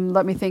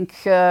let me think.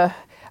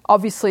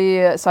 Obviously,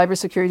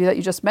 cybersecurity that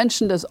you just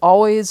mentioned is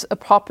always a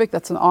topic.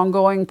 That's an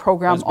ongoing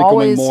program. It's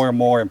becoming more and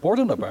more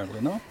important,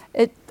 apparently, no?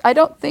 I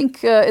don't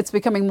think it's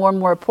becoming more and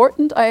more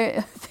important.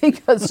 I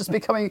think it's just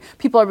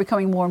people are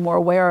becoming more and more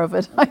aware of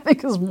it, I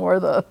think, is more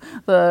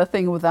the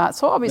thing with that.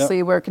 So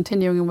obviously we're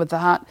continuing with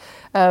that.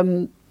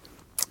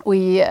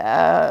 We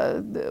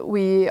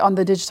on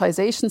the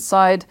digitization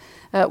side,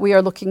 we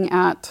are looking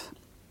at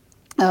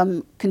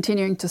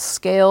continuing to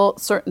scale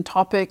certain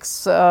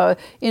topics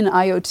in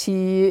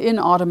IoT, in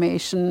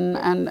automation,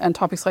 and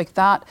topics like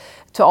that,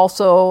 to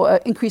also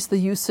increase the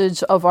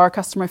usage of our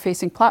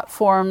customer-facing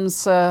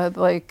platforms,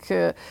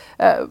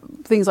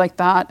 things like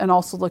that, and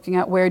also looking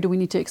at where do we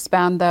need to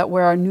expand that,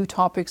 where are new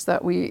topics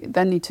that we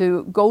then need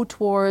to go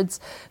towards.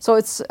 So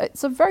it's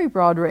a very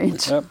broad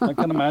range. I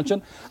can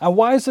imagine. And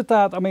why is it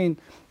that, I mean,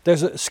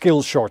 there's a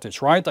skill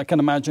shortage, right? I can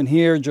imagine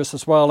here just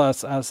as well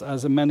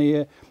as in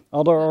many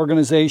other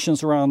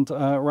organizations around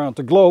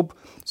the globe.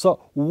 So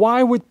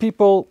why would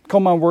people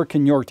come and work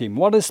in your team?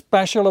 What is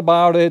special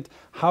about it?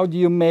 How do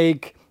you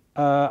make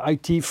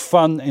IT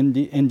fun in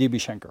DB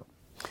Schenker?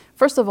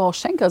 First of all,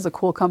 Schenker is a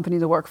cool company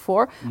to work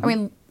for. I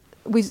mean,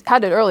 we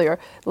had it earlier.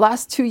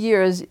 Last 2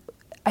 years,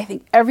 I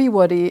think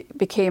everybody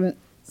became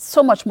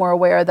so much more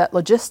aware that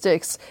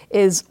logistics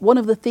is one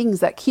of the things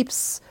that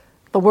keeps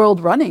the world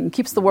running,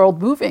 keeps the world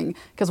moving.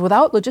 Because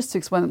without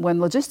logistics, when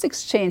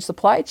logistics change,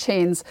 supply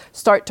chains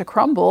start to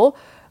crumble,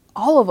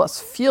 all of us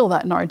feel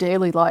that in our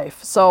daily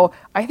life. So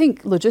I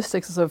think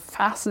logistics is a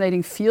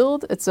fascinating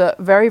field. It's a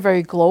very,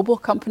 very global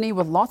company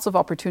with lots of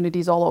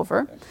opportunities all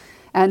over.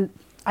 And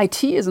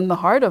IT is in the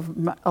heart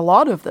of a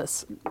lot of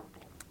this.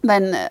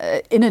 Then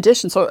in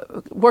addition, so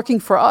working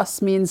for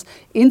us means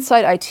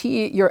inside IT,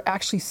 you're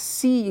actually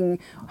seeing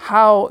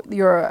how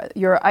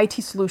your IT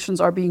solutions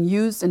are being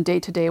used in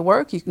day-to-day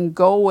work. You can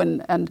go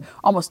and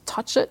almost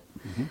touch it.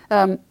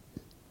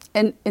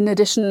 And in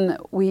addition,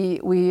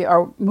 we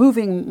are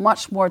moving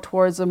much more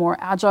towards a more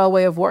agile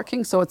way of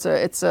working. So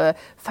it's a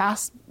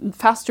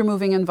faster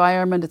moving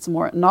environment. It's a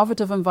more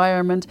innovative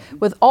environment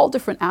with all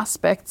different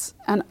aspects.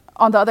 And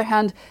on the other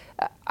hand,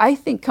 I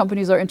think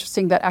companies are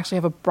interesting that actually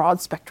have a broad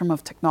spectrum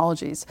of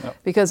technologies.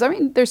 Because, I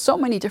mean, there's so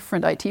many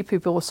different IT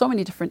people with so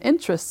many different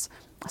interests.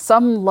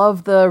 Some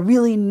love the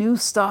really new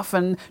stuff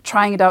and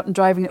trying it out and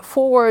driving it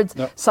forward.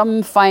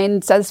 Some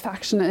find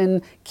satisfaction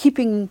in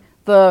keeping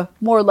the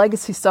more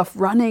legacy stuff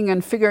running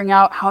and figuring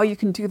out how you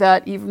can do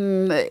that,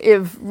 even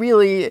if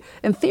really,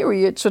 in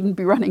theory, it shouldn't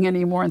be running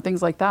anymore and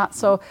things like that.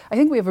 So I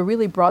think we have a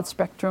really broad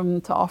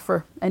spectrum to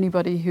offer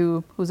anybody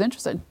who's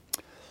interested.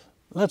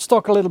 Let's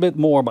talk a little bit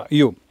more about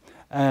you.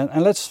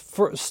 And let's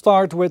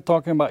start with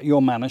talking about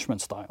your management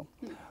style.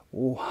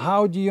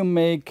 How do you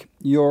make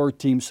your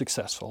team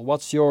successful?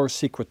 What's your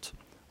secret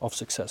of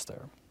success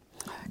there?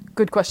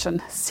 Good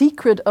question.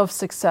 Secret of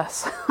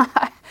success.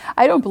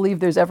 I don't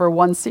believe there's ever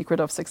one secret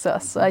of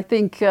success. I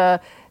think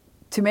to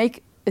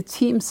make a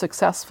team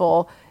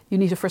successful, you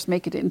need to first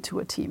make it into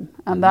a team.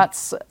 And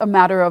that's a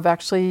matter of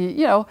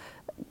actually,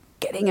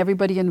 getting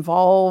everybody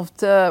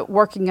involved,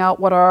 working out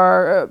what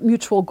our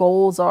mutual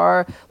goals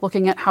are,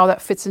 looking at how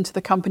that fits into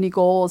the company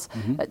goals,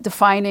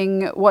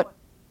 defining what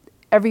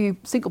every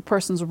single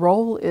person's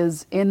role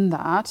is in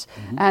that,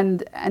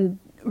 and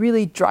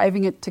really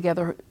driving it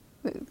together,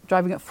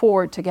 driving it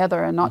forward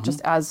together, and not just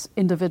as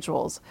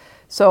individuals.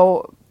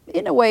 So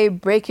in a way,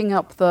 breaking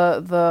up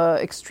the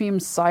extreme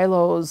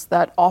silos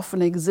that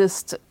often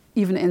exist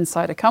even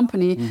inside a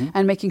company,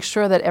 and making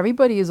sure that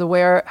everybody is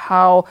aware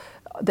how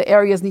the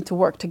areas need to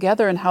work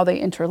together and how they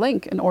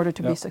interlink in order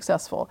to be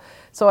successful.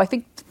 So I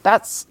think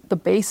that's the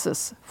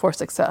basis for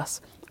success,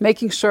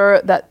 making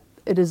sure that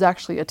it is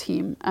actually a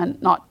team and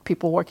not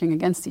people working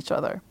against each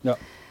other.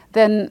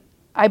 Then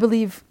I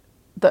believe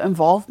the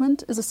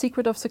involvement is a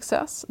secret of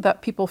success,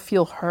 that people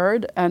feel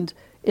heard and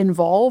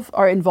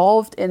are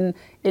involved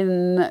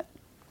in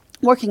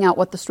working out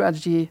what the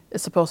strategy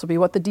is supposed to be,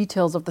 what the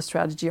details of the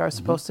strategy are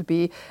supposed to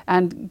be,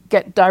 and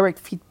get direct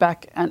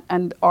feedback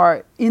and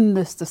are in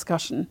this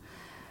discussion.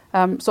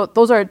 So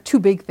those are two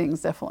big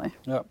things, definitely.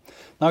 Yeah.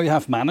 Now you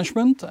have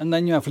management and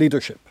then you have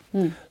leadership.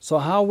 So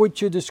how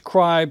would you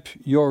describe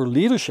your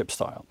leadership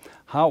style?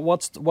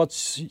 What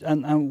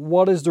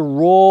is the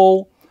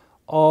role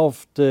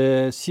of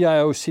the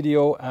CIO,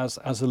 CDO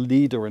as a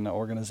leader in the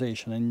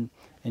organization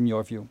in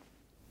your view?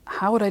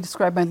 How would I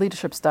describe my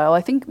leadership style?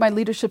 I think my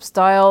leadership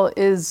style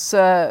is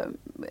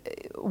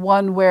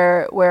one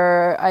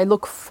where I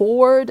look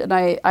forward and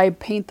I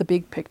paint the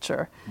big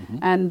picture.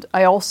 And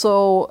I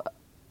also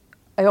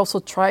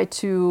try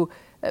to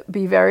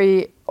be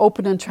very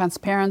open and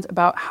transparent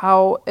about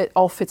how it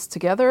all fits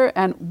together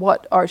and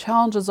what our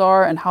challenges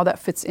are and how that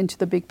fits into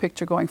the big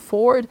picture going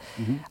forward.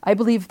 I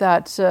believe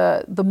that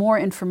the more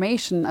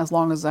information, as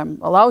long as I'm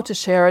allowed to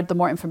share it, the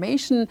more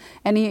information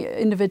any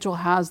individual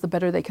has, the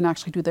better they can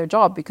actually do their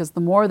job, because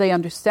the more they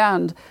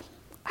understand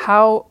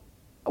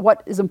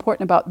what is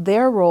important about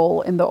their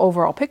role in the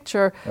overall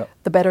picture,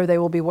 the better they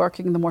will be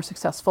working, the more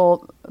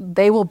successful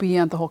they will be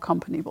and the whole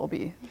company will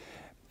be.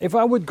 If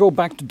I would go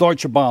back to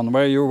Deutsche Bahn,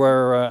 where you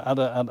were at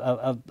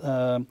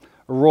a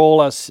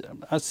role as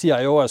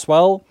CIO as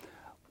well,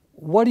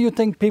 what do you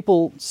think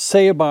people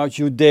say about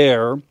you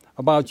there,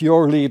 about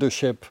your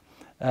leadership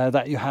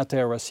that you had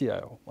there as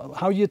CIO?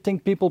 How do you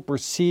think people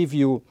perceive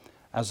you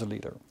as a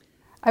leader?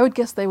 I would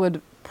guess they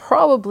would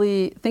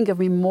probably think of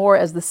me more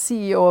as the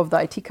CEO of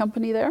the IT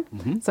company there,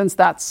 since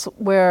that's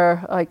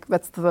where,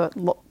 that's the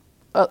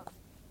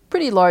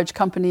pretty large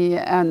company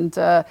and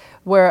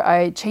where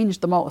I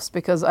changed the most,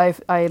 because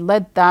I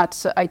led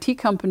that IT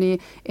company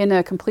in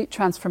a complete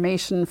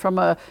transformation from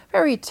a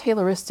very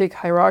Tayloristic,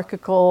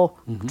 hierarchical,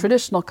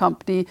 traditional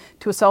company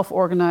to a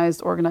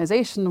self-organized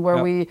organization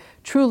where we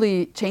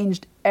truly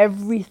changed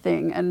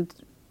everything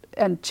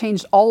and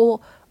changed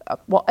all.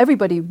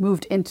 Everybody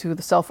moved into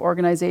the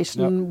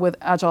self-organization with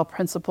agile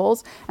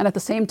principles, and at the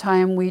same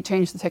time we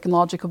changed the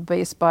technological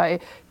base by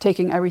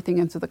taking everything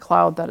into the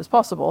cloud that is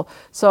possible.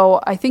 So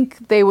I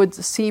think they would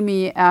see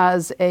me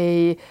as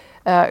a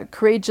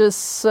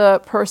courageous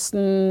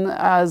person,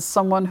 as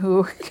someone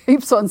who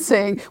keeps on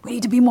saying we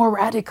need to be more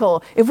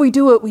radical. If we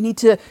do it, we need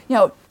to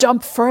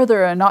jump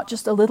further and not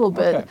just a little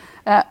bit.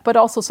 But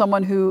also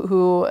someone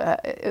who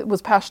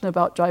was passionate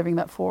about driving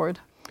that forward.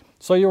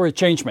 So you're a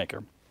change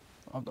maker.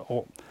 At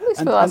least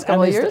for the last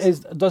couple of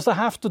years. Does that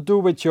have to do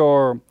with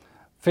your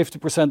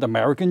 50%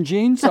 American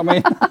genes? I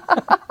mean,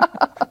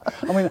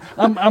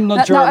 I'm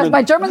not German. No,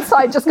 my German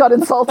side just got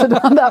insulted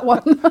on that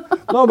one.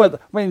 No,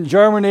 but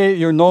Germany,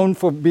 you're known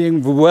for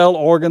being well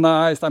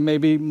organized and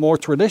maybe more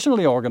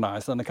traditionally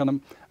organized. And I can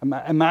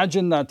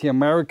imagine that the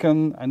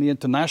American and the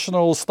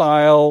international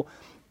style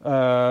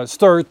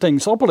stirred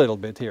things up a little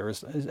bit here.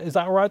 Is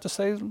that right to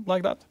say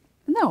like that?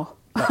 No.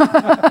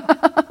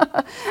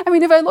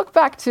 If I look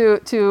back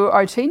to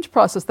our change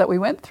process that we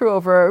went through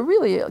over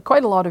really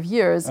quite a lot of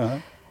years,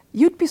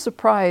 you'd be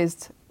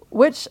surprised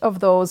which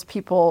of those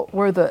people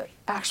were the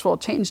actual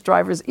change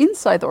drivers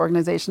inside the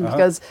organization.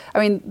 Because,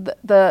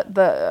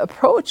 the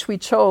approach we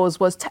chose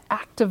was to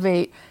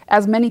activate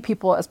as many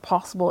people as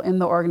possible in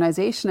the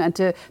organization and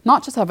to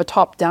not just have a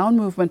top-down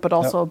movement, but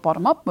also a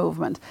bottom-up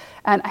movement.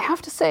 And I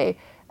have to say,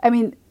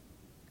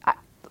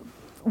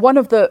 one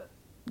of the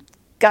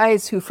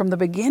guys who from the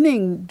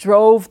beginning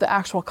drove the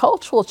actual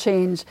cultural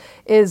change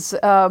is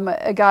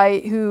a guy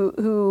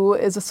who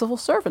is a civil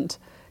servant.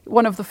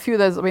 One of the few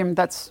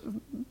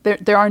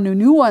there are no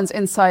new ones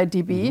inside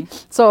DB.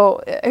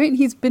 So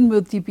he's been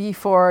with DB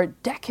for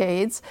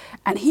decades,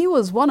 and he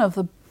was one of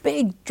the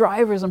big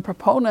drivers and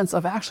proponents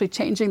of actually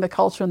changing the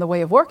culture and the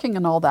way of working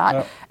and all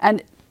that.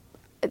 And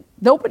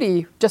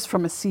nobody just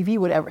from a CV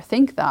would ever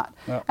think that.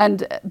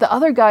 And the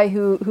other guy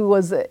who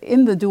was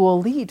in the dual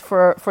lead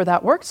for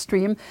that work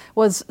stream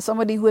was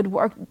somebody who had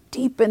worked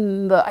deep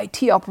in the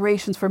IT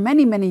operations for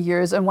many, many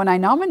years. And when I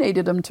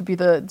nominated him to be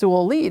the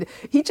dual lead,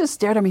 he just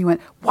stared at me and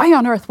went, "Why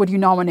on earth would you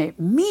nominate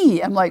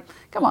me?" I'm like,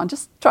 "Come on,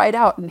 just try it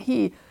out." And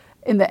he,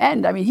 in the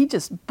end, he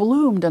just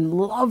bloomed and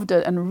loved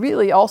it and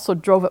really also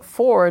drove it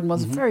forward and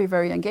was very,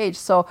 very engaged.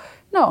 So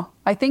no,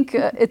 I think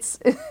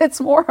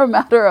it's more a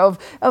matter of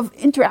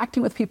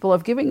interacting with people,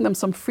 of giving them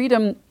some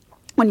freedom.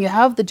 When you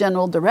have the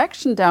general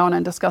direction down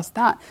and discuss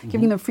that,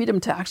 giving them freedom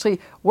to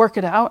actually work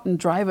it out and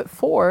drive it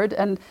forward.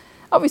 And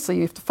obviously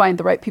you have to find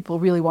the right people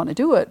who really want to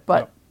do it,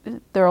 but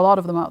there are a lot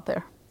of them out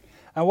there.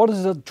 And what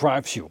is it that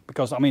drives you?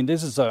 Because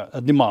this is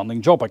a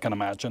demanding job, I can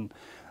imagine.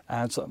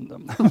 And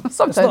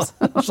sometimes.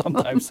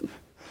 Sometimes.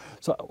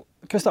 So,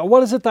 Christa,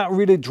 what is it that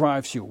really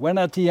drives you? When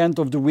at the end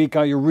of the week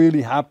are you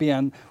really happy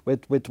and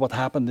with what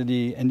happened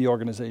in the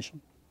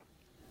organization?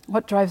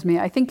 What drives me?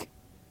 I think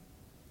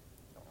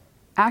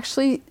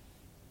actually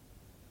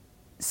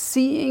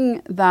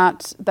seeing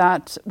that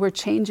we're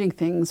changing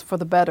things for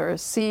the better,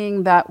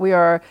 seeing that we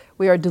are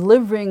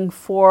delivering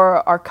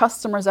for our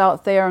customers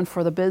out there and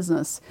for the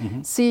business,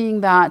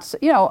 seeing that,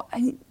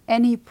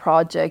 any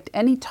project,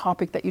 any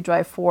topic that you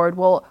drive forward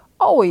will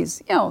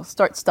always,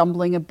 start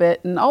stumbling a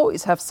bit and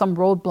always have some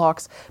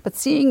roadblocks, but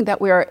seeing that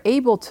we are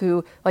able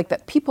to,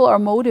 that people are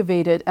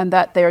motivated and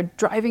that they're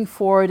driving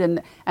forward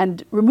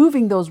and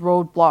removing those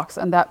roadblocks,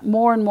 and that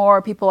more and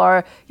more people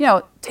are,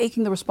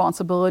 taking the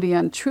responsibility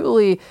and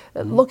truly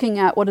looking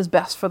at what is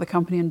best for the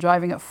company and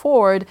driving it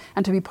forward,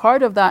 and to be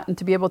part of that and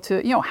to be able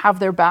to, have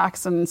their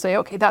backs and say,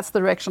 okay, that's the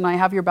direction, I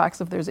have your backs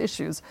if there's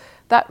issues.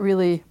 That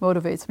really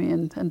motivates me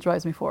and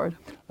drives me forward.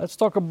 Let's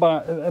talk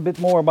about a bit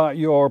more about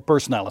your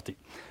personality.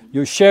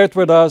 You shared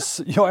with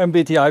us your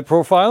MBTI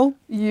profile.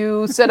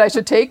 You said I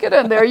should take it,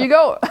 and there you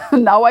go.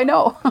 Now I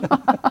know.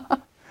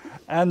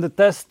 And the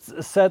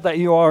test said that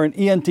you are an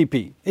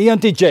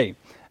ENTJ.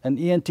 An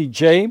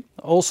ENTJ,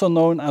 also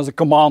known as a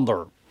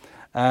commander.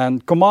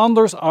 And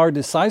commanders are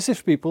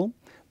decisive people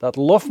that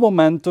love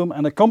momentum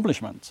and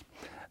accomplishment.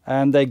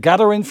 And they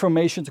gather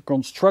information to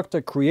construct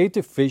their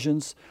creative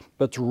visions,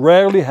 but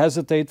rarely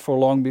hesitate for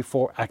long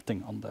before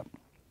acting on them.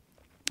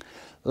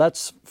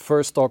 Let's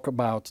first talk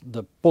about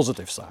the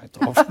positive side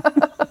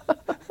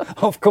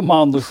of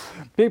commanders.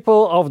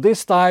 People of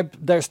this type,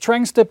 their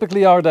strengths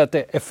typically are that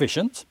they're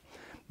efficient,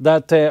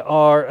 that they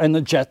are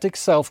energetic,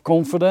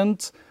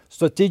 self-confident,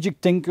 strategic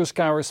thinkers,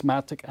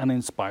 charismatic, and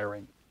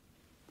inspiring.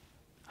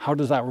 How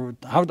does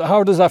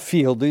that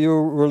feel? Do you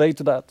relate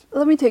to that?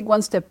 Let me take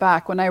one step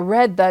back. When I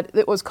read that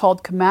it was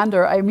called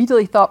Commander, I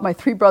immediately thought my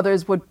three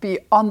brothers would be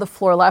on the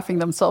floor laughing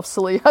themselves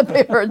silly had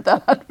they heard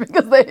that,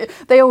 because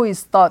they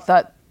always thought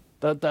that.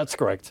 That's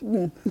correct.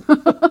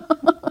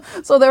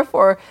 So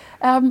therefore,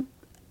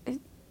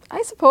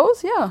 I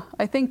suppose, yeah,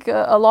 I think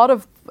a lot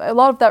of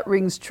that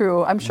rings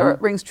true. I'm sure it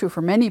rings true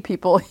for many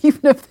people,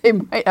 even if they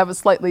might have a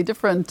slightly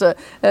different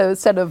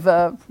set of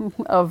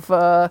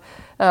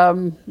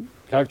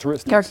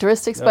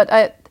characteristics. Yeah. But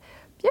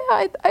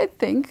I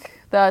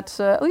think that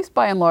at least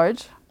by and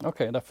large.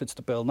 Okay, that fits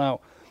the bill. Now,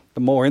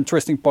 the more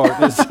interesting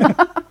part is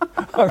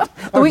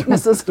the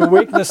weaknesses. The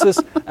weaknesses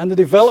and the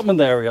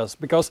development areas,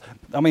 because,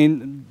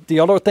 the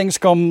other things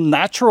come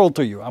natural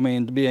to you.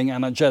 Being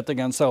energetic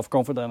and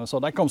self-confident, and so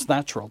that comes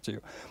natural to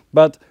you.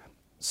 But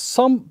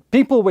some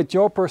people with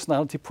your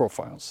personality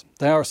profiles,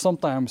 they are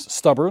sometimes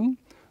stubborn,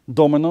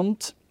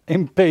 dominant,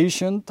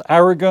 impatient,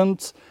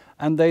 arrogant,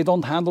 and they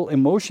don't handle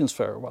emotions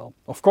very well.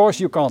 Of course,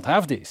 you can't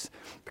have these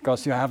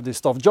because you have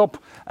this tough job.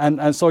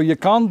 And so you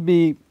can't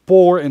be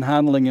poor in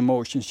handling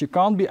emotions. You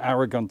can't be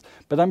arrogant.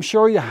 But I'm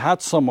sure you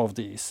had some of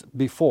these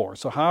before.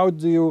 So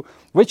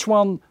which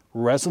one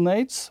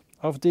resonates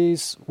of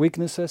these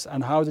weaknesses,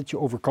 and how did you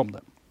overcome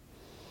them?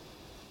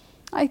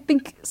 I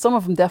think some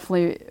of them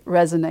definitely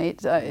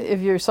resonate.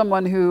 If you're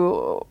someone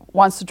who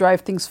wants to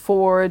drive things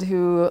forward,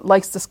 who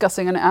likes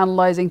discussing and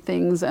analyzing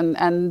things,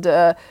 and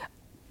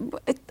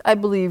I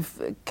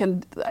believe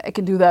I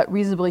can do that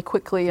reasonably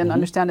quickly and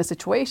understand a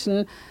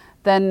situation,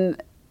 then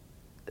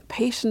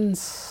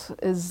patience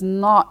is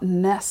not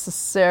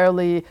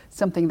necessarily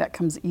something that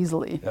comes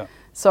easily. Yeah.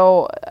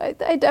 So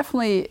I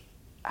definitely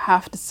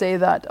have to say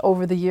that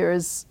over the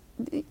years,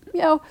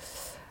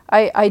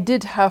 I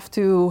did have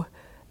to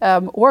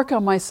work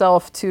on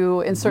myself to,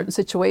 in certain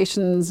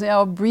situations,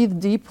 breathe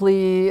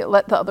deeply,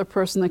 let the other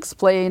person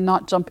explain,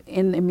 not jump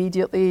in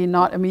immediately,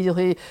 not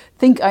immediately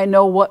think I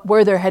know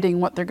where they're heading,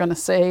 what they're going to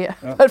say,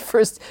 but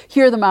first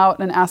hear them out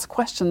and ask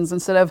questions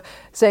instead of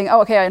saying,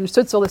 oh, okay, I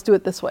understood, so let's do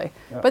it this way.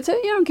 Yeah. But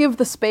to, give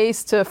the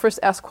space to first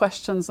ask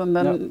questions and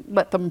then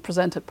let them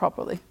present it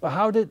properly. But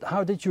how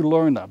did you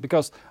learn that?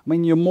 Because,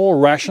 you're more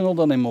rational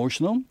than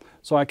emotional.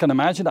 So I can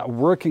imagine that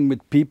working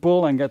with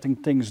people and getting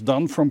things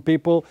done from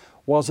people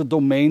was a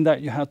domain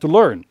that you had to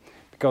learn,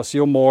 because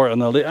you're more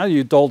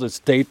you told it's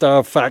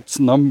data, facts,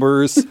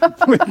 numbers.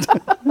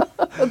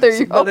 There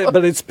you go.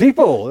 But it's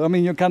people.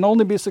 You can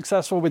only be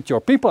successful with your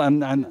people,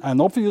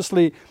 and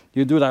obviously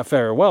you do that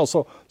very well.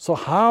 So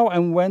how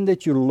and when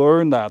did you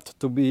learn that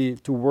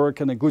to work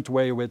in a good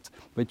way with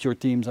your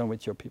teams and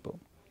with your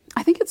people?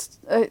 I think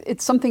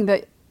it's something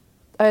that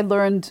I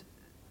learned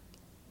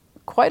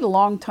quite a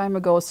long time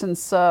ago,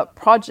 since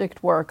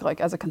project work, like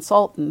as a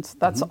consultant,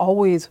 that's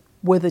always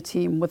with a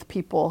team, with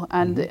people,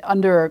 and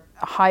under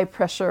high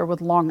pressure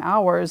with long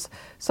hours.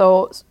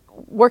 So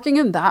working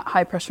in that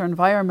high pressure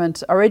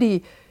environment,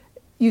 already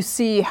you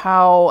see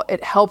how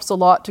it helps a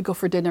lot to go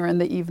for dinner in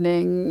the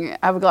evening,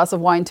 have a glass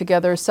of wine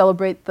together,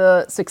 celebrate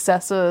the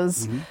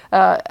successes,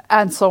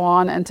 and so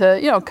on, and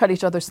to cut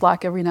each other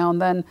slack every now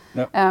and then.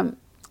 Yep.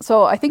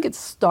 So I think it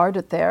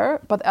started there,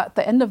 but at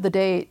the end of the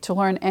day, to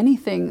learn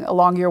anything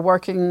along your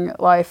working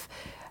life,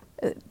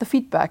 the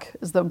feedback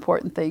is the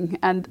important thing.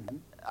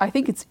 And I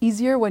think it's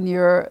easier when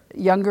you're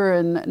younger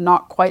and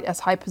not quite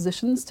as high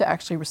positions to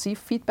actually receive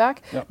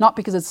feedback. Yep. Not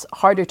because it's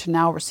harder to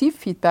now receive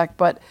feedback,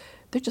 but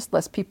there are just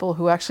less people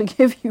who actually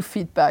give you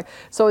feedback.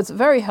 So it's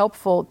very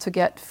helpful to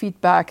get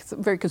feedback,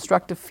 very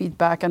constructive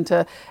feedback, and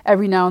to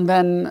every now and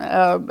then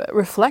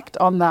reflect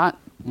on that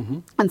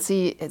and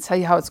see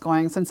how it's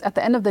going. Since at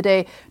the end of the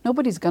day,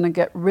 nobody's going to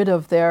get rid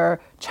of their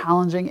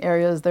challenging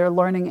areas, their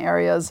learning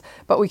areas,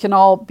 but we can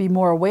all be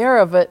more aware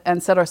of it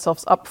and set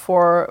ourselves up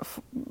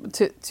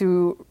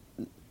to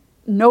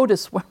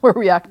notice when we're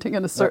reacting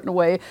in a certain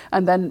way,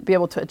 and then be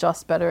able to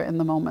adjust better in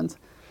the moment.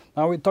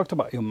 Now, we talked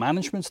about your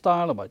management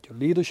style, about your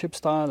leadership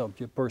style, of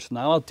your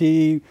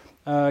personality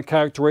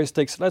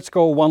characteristics. Let's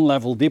go one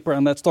level deeper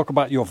and let's talk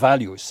about your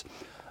values.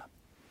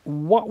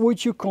 What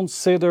would you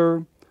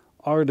consider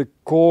are the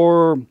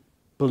core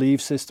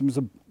belief systems,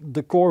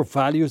 the core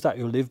values that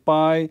you live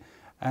by?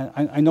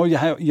 And I know you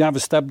have a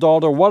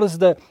stepdaughter. What is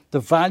the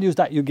values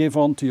that you give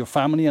on to your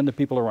family and the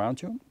people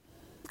around you?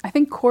 I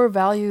think core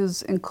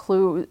values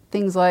include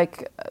things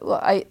like,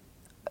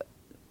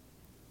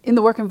 in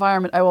the work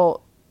environment, I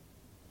will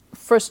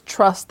first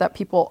trust that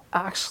people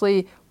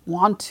actually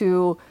want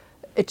to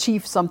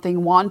achieve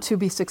something, want to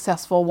be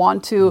successful,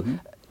 want to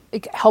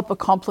help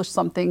accomplish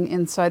something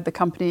inside the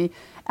company,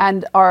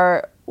 and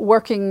are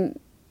working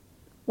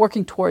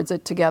towards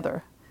it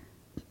together,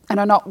 and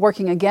are not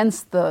working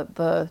against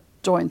the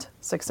joint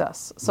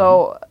success.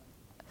 So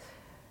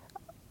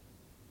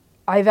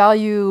I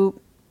value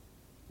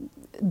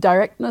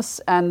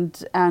directness and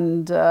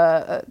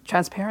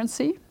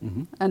transparency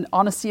and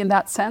honesty in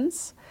that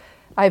sense.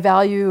 I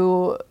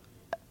value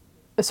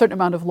a certain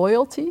amount of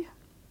loyalty,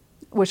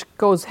 which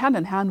goes hand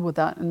in hand with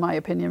that, in my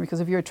opinion,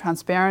 because if you're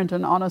transparent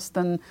and honest,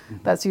 then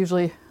that's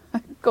usually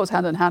goes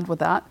hand in hand with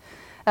that.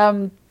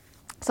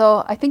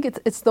 So I think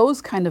it's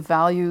those kind of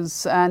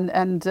values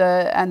and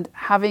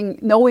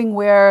knowing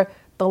where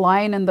the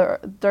line in the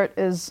dirt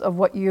is of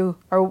what you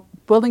are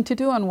willing to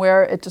do and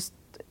where it just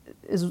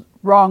is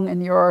wrong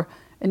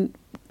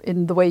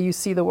in the way you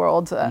see the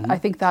world. I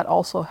think that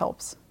also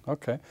helps.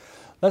 Okay.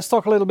 Let's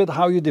talk a little bit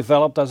how you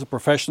developed as a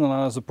professional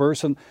and as a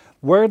person.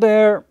 Were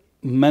there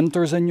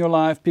mentors in your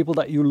life, people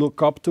that you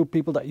look up to,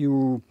 people that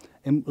you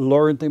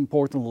learned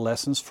important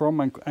lessons from,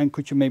 and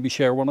could you maybe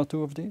share one or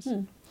two of these?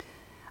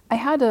 I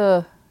had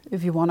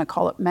if you want to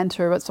call it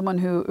mentor, but someone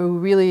who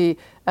really,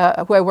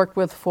 who I worked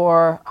with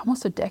for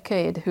almost a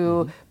decade,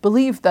 who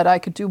believed that I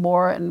could do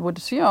more and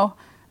would,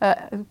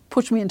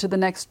 push me into the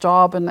next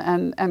job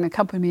and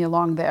accompany me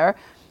along there.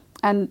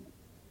 And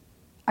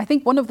I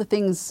think one of the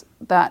things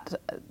that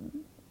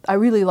I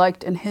really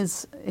liked in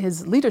his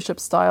leadership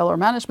style or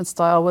management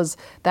style was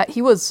that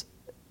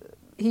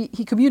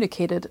he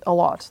communicated a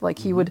lot. Like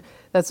he would,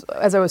 that's,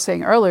 as I was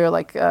saying earlier,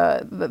 like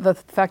the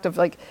fact of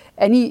like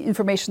any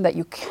information that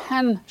you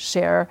can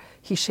share,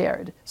 he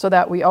shared, so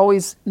that we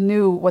always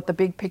knew what the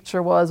big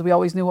picture was. We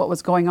always knew what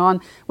was going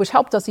on, which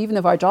helped us, even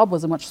if our job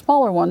was a much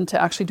smaller one,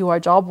 to actually do our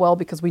job well,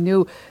 because we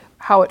knew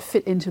how it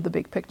fit into the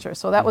big picture.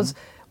 So that was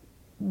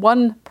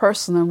one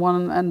person and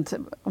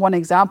one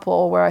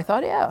example where I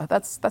thought, yeah,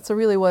 that's a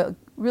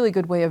really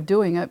good way of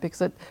doing it,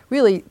 because it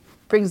really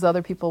brings the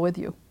other people with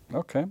you.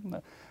 Okay.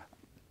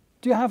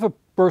 Do you have a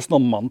personal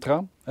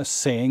mantra, a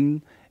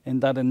saying in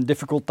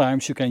difficult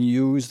times you can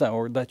use that,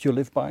 or that you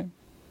live by?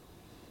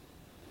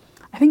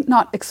 I think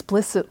not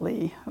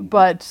explicitly,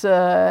 but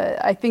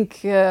I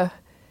think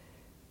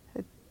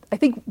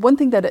one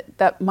thing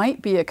that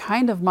might be a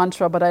kind of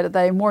mantra, but that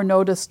I more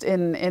noticed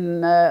in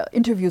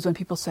interviews when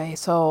people say,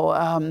 "So,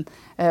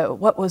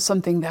 what was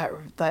something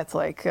that's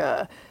like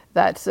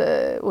was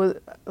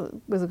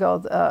it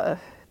called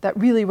that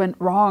really went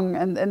wrong?"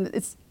 And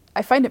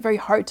I find it very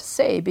hard to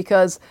say,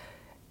 because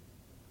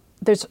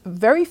there's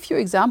very few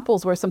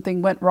examples where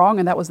something went wrong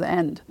and that was the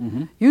end.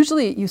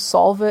 Usually you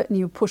solve it and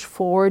you push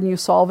forward and you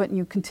solve it and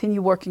you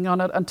continue working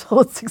on it until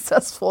it's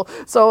successful.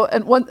 So,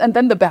 and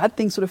then the bad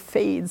thing sort of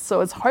fades.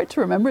 So it's hard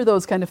to remember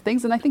those kind of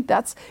things. And I think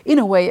that's, in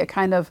a way, a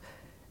kind of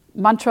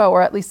mantra,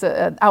 or at least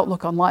an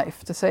outlook on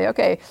life, to say,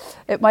 okay,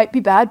 it might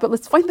be bad, but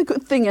let's find the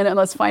good thing in it and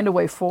let's find a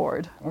way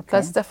forward. Okay.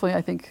 That's definitely,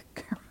 I think,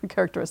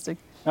 characteristic.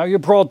 Now you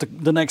brought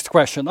the next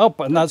question up,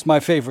 and that's my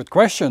favorite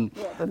question.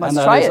 Yeah, then let's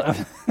try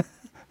it.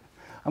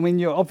 I mean,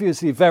 you're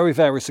obviously very,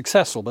 very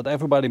successful, but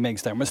everybody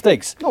makes their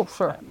mistakes. Oh,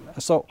 sure.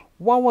 So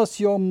what was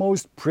your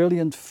most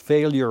brilliant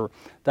failure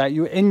that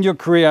you in your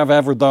career have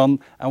ever done,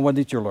 and what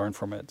did you learn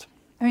from it?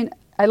 I mean,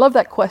 I love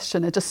that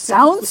question. It just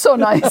sounds so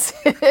nice,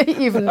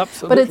 even.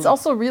 Absolutely. But it's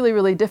also really,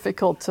 really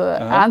difficult to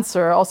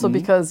answer, also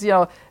because,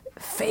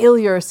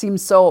 failure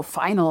seems so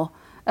final.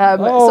 I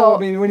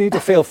mean, we need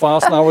to fail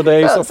fast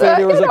nowadays, so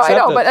failure is accepted. I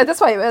know, but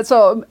that's why,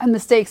 and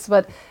mistakes.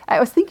 But I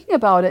was thinking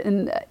about it,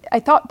 and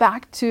I thought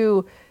back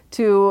to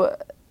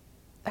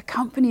a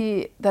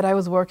company that I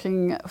was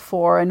working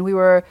for, and we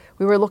were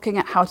looking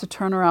at how to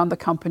turn around the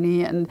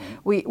company, and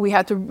we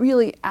had to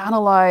really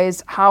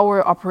analyze how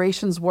were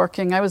operations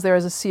working. I was there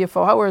as a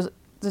CFO, how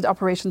did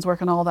operations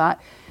work and all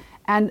that.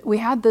 And we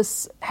had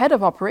this head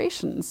of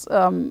operations.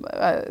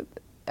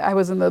 I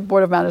was in the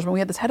board of management. We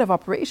had this head of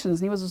operations,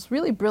 and he was this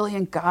really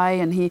brilliant guy,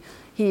 and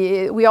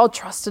we all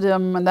trusted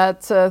him, and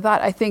that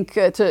I think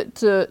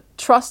to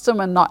trust him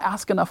and not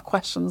ask enough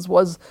questions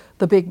was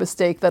the big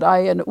mistake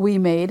that we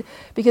made,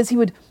 because he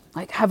would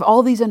like have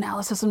all these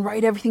analysis and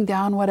write everything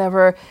down,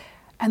 whatever,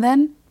 and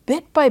then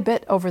bit by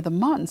bit over the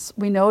months,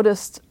 we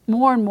noticed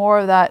more and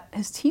more that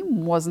his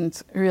team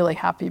wasn't really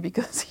happy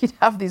because he'd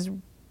have these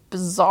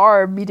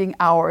bizarre meeting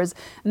hours.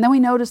 And then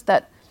we noticed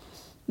that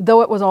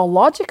though it was all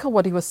logical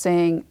what he was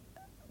saying,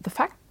 the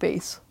fact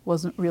base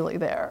wasn't really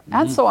there,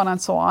 and so on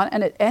and so on.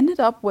 And it ended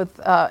up with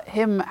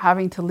him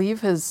having to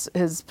leave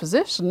his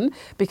position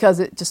because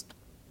it just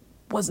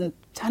wasn't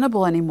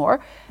tenable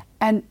anymore.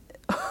 And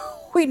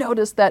we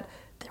noticed that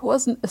there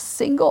wasn't a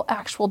single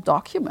actual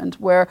document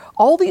where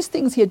all these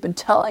things he had been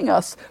telling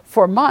us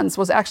for months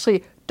was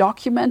actually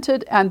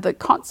documented and the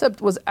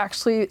concept was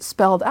actually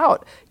spelled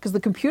out, because the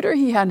computer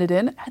he handed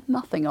in had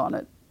nothing on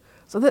it.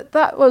 So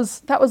that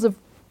was a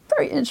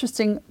very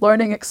interesting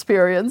learning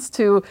experience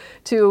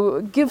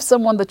to give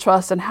someone the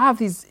trust and have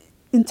these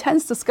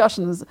intense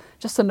discussions,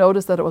 just to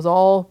notice that it was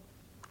all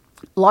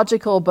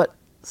logical but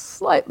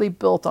slightly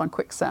built on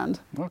quicksand.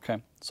 Okay,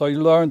 so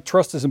you learn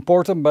trust is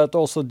important, but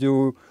also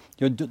do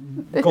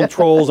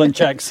controls and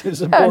checks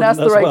is important and ask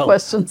the as right well.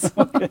 questions.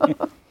 Okay.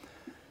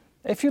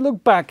 If you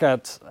look back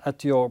at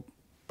your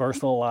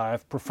personal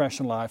life,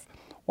 professional life,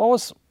 what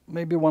was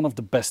maybe one of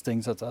the best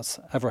things that has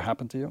ever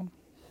happened to you?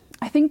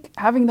 I think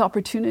having the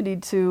opportunity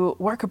to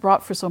work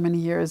abroad for so many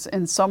years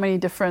in so many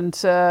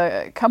different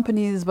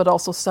companies, but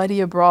also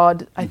study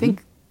abroad, I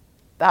think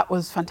that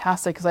was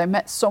fantastic, because I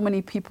met so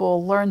many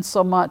people, learned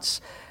so much,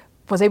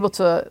 was able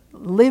to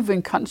live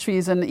in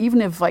countries. And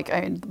even if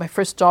my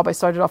first job, I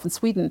started off in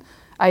Sweden.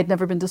 I had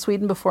never been to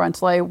Sweden before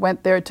until I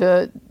went there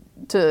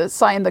to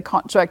sign the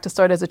contract to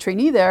start as a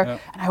trainee there. Yeah.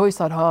 And I always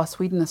thought, oh,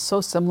 Sweden is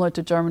so similar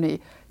to Germany.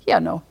 Yeah,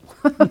 no.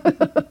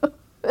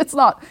 It's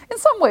not. In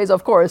some ways,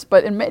 of course,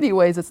 but in many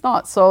ways it's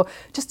not. So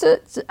just to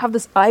have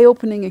this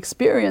eye-opening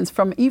experience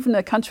from even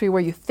a country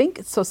where you think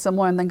it's so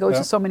similar and then go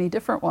to so many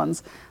different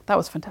ones, that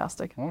was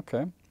fantastic.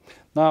 Okay.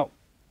 Now,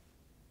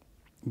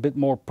 a bit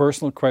more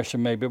personal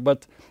question maybe,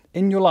 but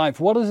in your life,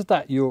 what is it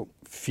that you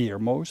fear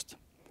most?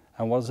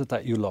 And what is it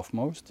that you love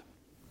most?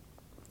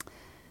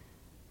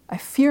 I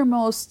fear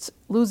most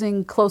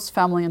losing close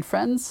family and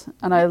friends,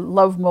 and I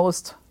love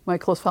most my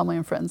close family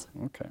and friends.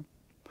 Okay.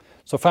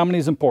 So family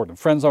is important,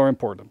 friends are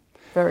important.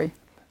 Very.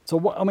 So,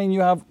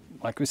 you have,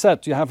 like we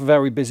said, you have a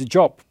very busy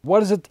job.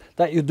 What is it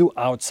that you do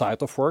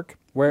outside of work?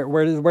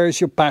 Where is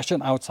your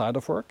passion outside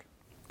of work?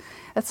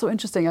 That's so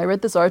interesting. I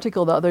read this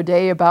article the other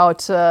day about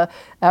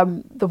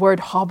the word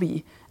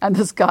hobby. And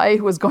this guy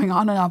was going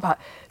on and on about,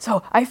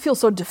 so I feel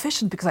so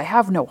deficient because I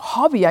have no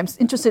hobby. I'm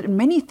interested in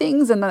many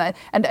things, and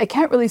I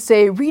can't really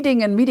say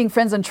reading and meeting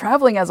friends and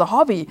traveling as a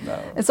hobby. No.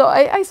 And so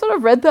I sort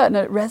of read that, and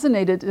it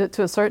resonated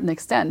to a certain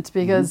extent,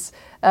 because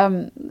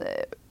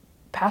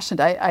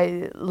passionate.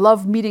 I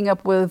love meeting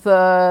up with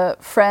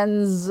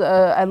friends.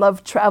 I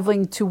love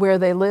traveling to where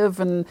they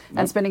live and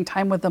spending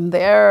time with them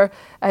there.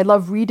 I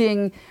love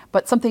reading,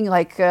 but something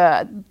like,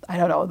 I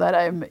don't know, that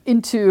I'm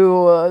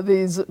into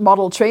these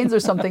model trains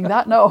or something,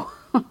 that no.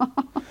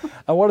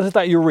 And what is it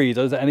that you read?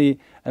 Is there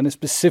any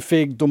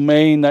specific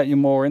domain that you're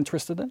more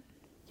interested in?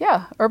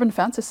 Yeah, urban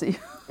fantasy.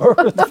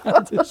 Urban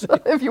fantasy.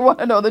 If you want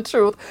to know the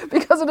truth,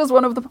 because it is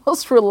one of the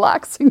most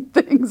relaxing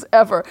things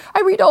ever.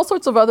 I read all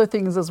sorts of other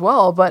things as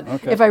well, but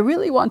if I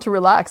really want to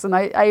relax, and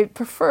I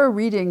prefer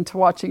reading to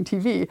watching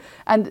TV,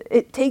 and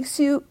it takes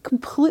you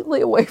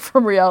completely away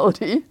from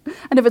reality.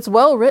 And if it's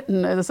well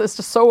written, it's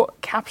just so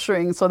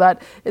capturing, so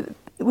that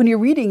when you're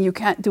reading, you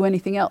can't do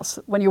anything else.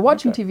 When you're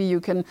watching TV,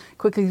 you can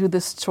quickly do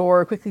this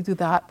chore, quickly do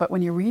that. But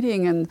when you're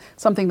reading and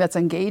something that's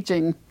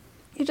engaging,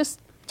 you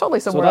just totally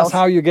somewhere else. So that's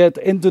how you get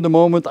into the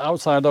moment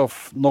outside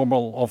of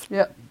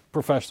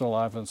professional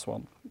life and so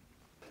on.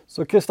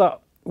 So Krista,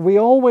 we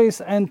always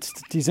end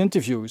these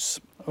interviews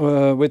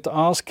with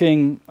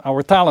asking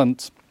our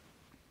talent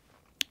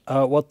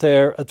what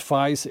their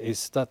advice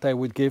is that they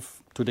would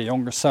give to the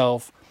younger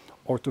self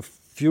or to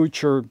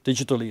future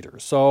digital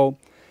leaders. So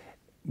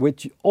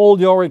with all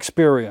your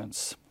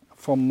experience,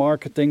 from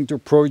marketing to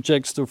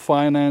projects to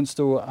finance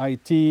to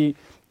IT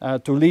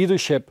to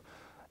leadership,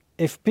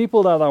 if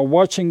people that are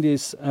watching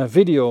this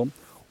video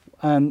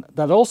and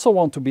that also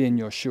want to be in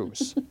your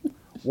shoes,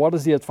 what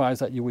is the advice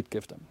that you would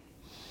give them?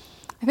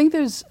 I think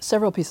there's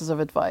several pieces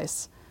of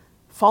advice.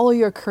 Follow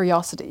your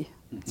curiosity.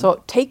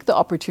 So take the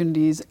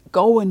opportunities,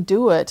 go and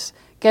do it.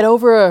 Get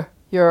over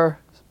your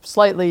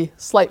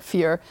slight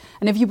fear.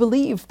 And if you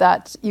believe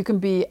that you can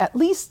be, at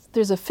least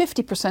there's a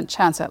 50%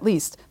 chance at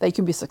least that you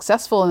can be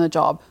successful in a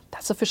job,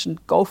 that's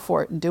sufficient. Go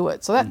for it and do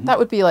it. So that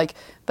would be like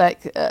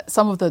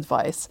some of the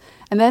advice.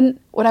 And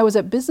then when I was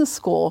at business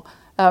school,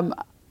 in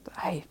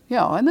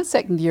the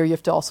second year you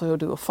have to also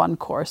do a fun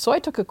course. So I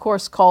took a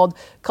course called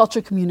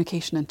Culture,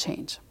 Communication and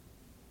Change.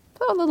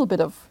 So a little bit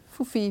of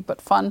foofy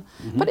but fun,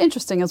 but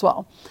interesting as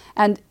well.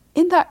 And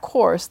in that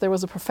course, there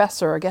was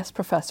a guest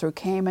professor, who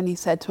came and he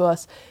said to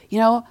us,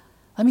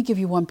 let me give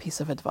you one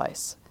piece of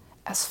advice.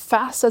 As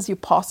fast as you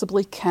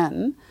possibly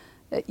can,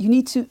 you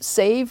need to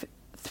save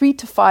 3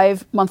 to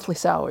 5 monthly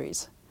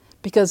salaries,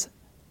 because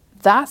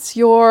that's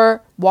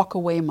your walk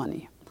away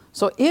money.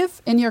 So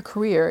if in your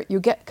career you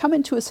come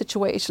into a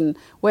situation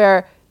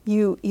where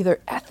you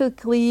either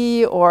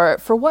ethically or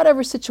for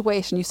whatever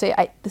situation you say,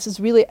 this is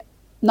really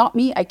not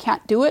me, I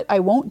can't do it, I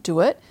won't do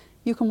it,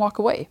 you can walk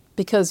away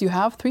because you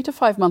have 3 to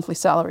 5 monthly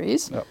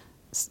salaries, Yep.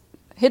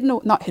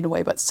 not hidden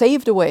away, but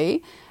saved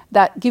away,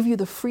 that give you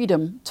the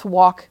freedom to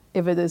walk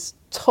if it is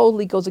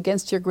totally goes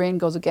against your grain,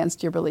 goes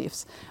against your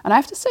beliefs. And I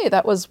have to say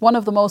that was one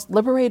of the most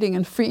liberating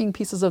and freeing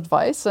pieces of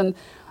advice. And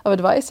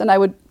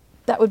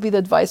that would be the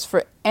advice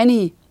for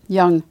any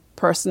young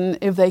person,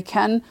 if they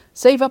can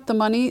save up the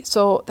money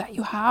so that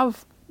you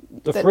have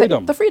The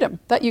freedom. the freedom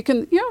that you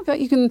can, that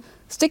you can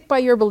stick by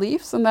your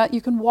beliefs and that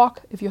you can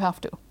walk if you have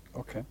to.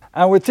 Okay.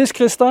 And with this,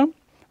 Christa,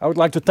 I would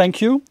like to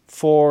thank you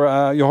for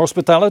your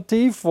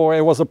hospitality.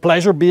 It was a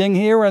pleasure being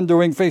here and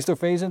doing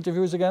face-to-face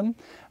interviews again,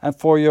 and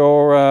for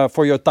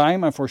your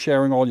time and for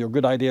sharing all your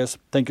good ideas.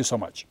 Thank you so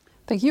much.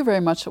 Thank you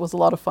very much. It was a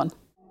lot of fun.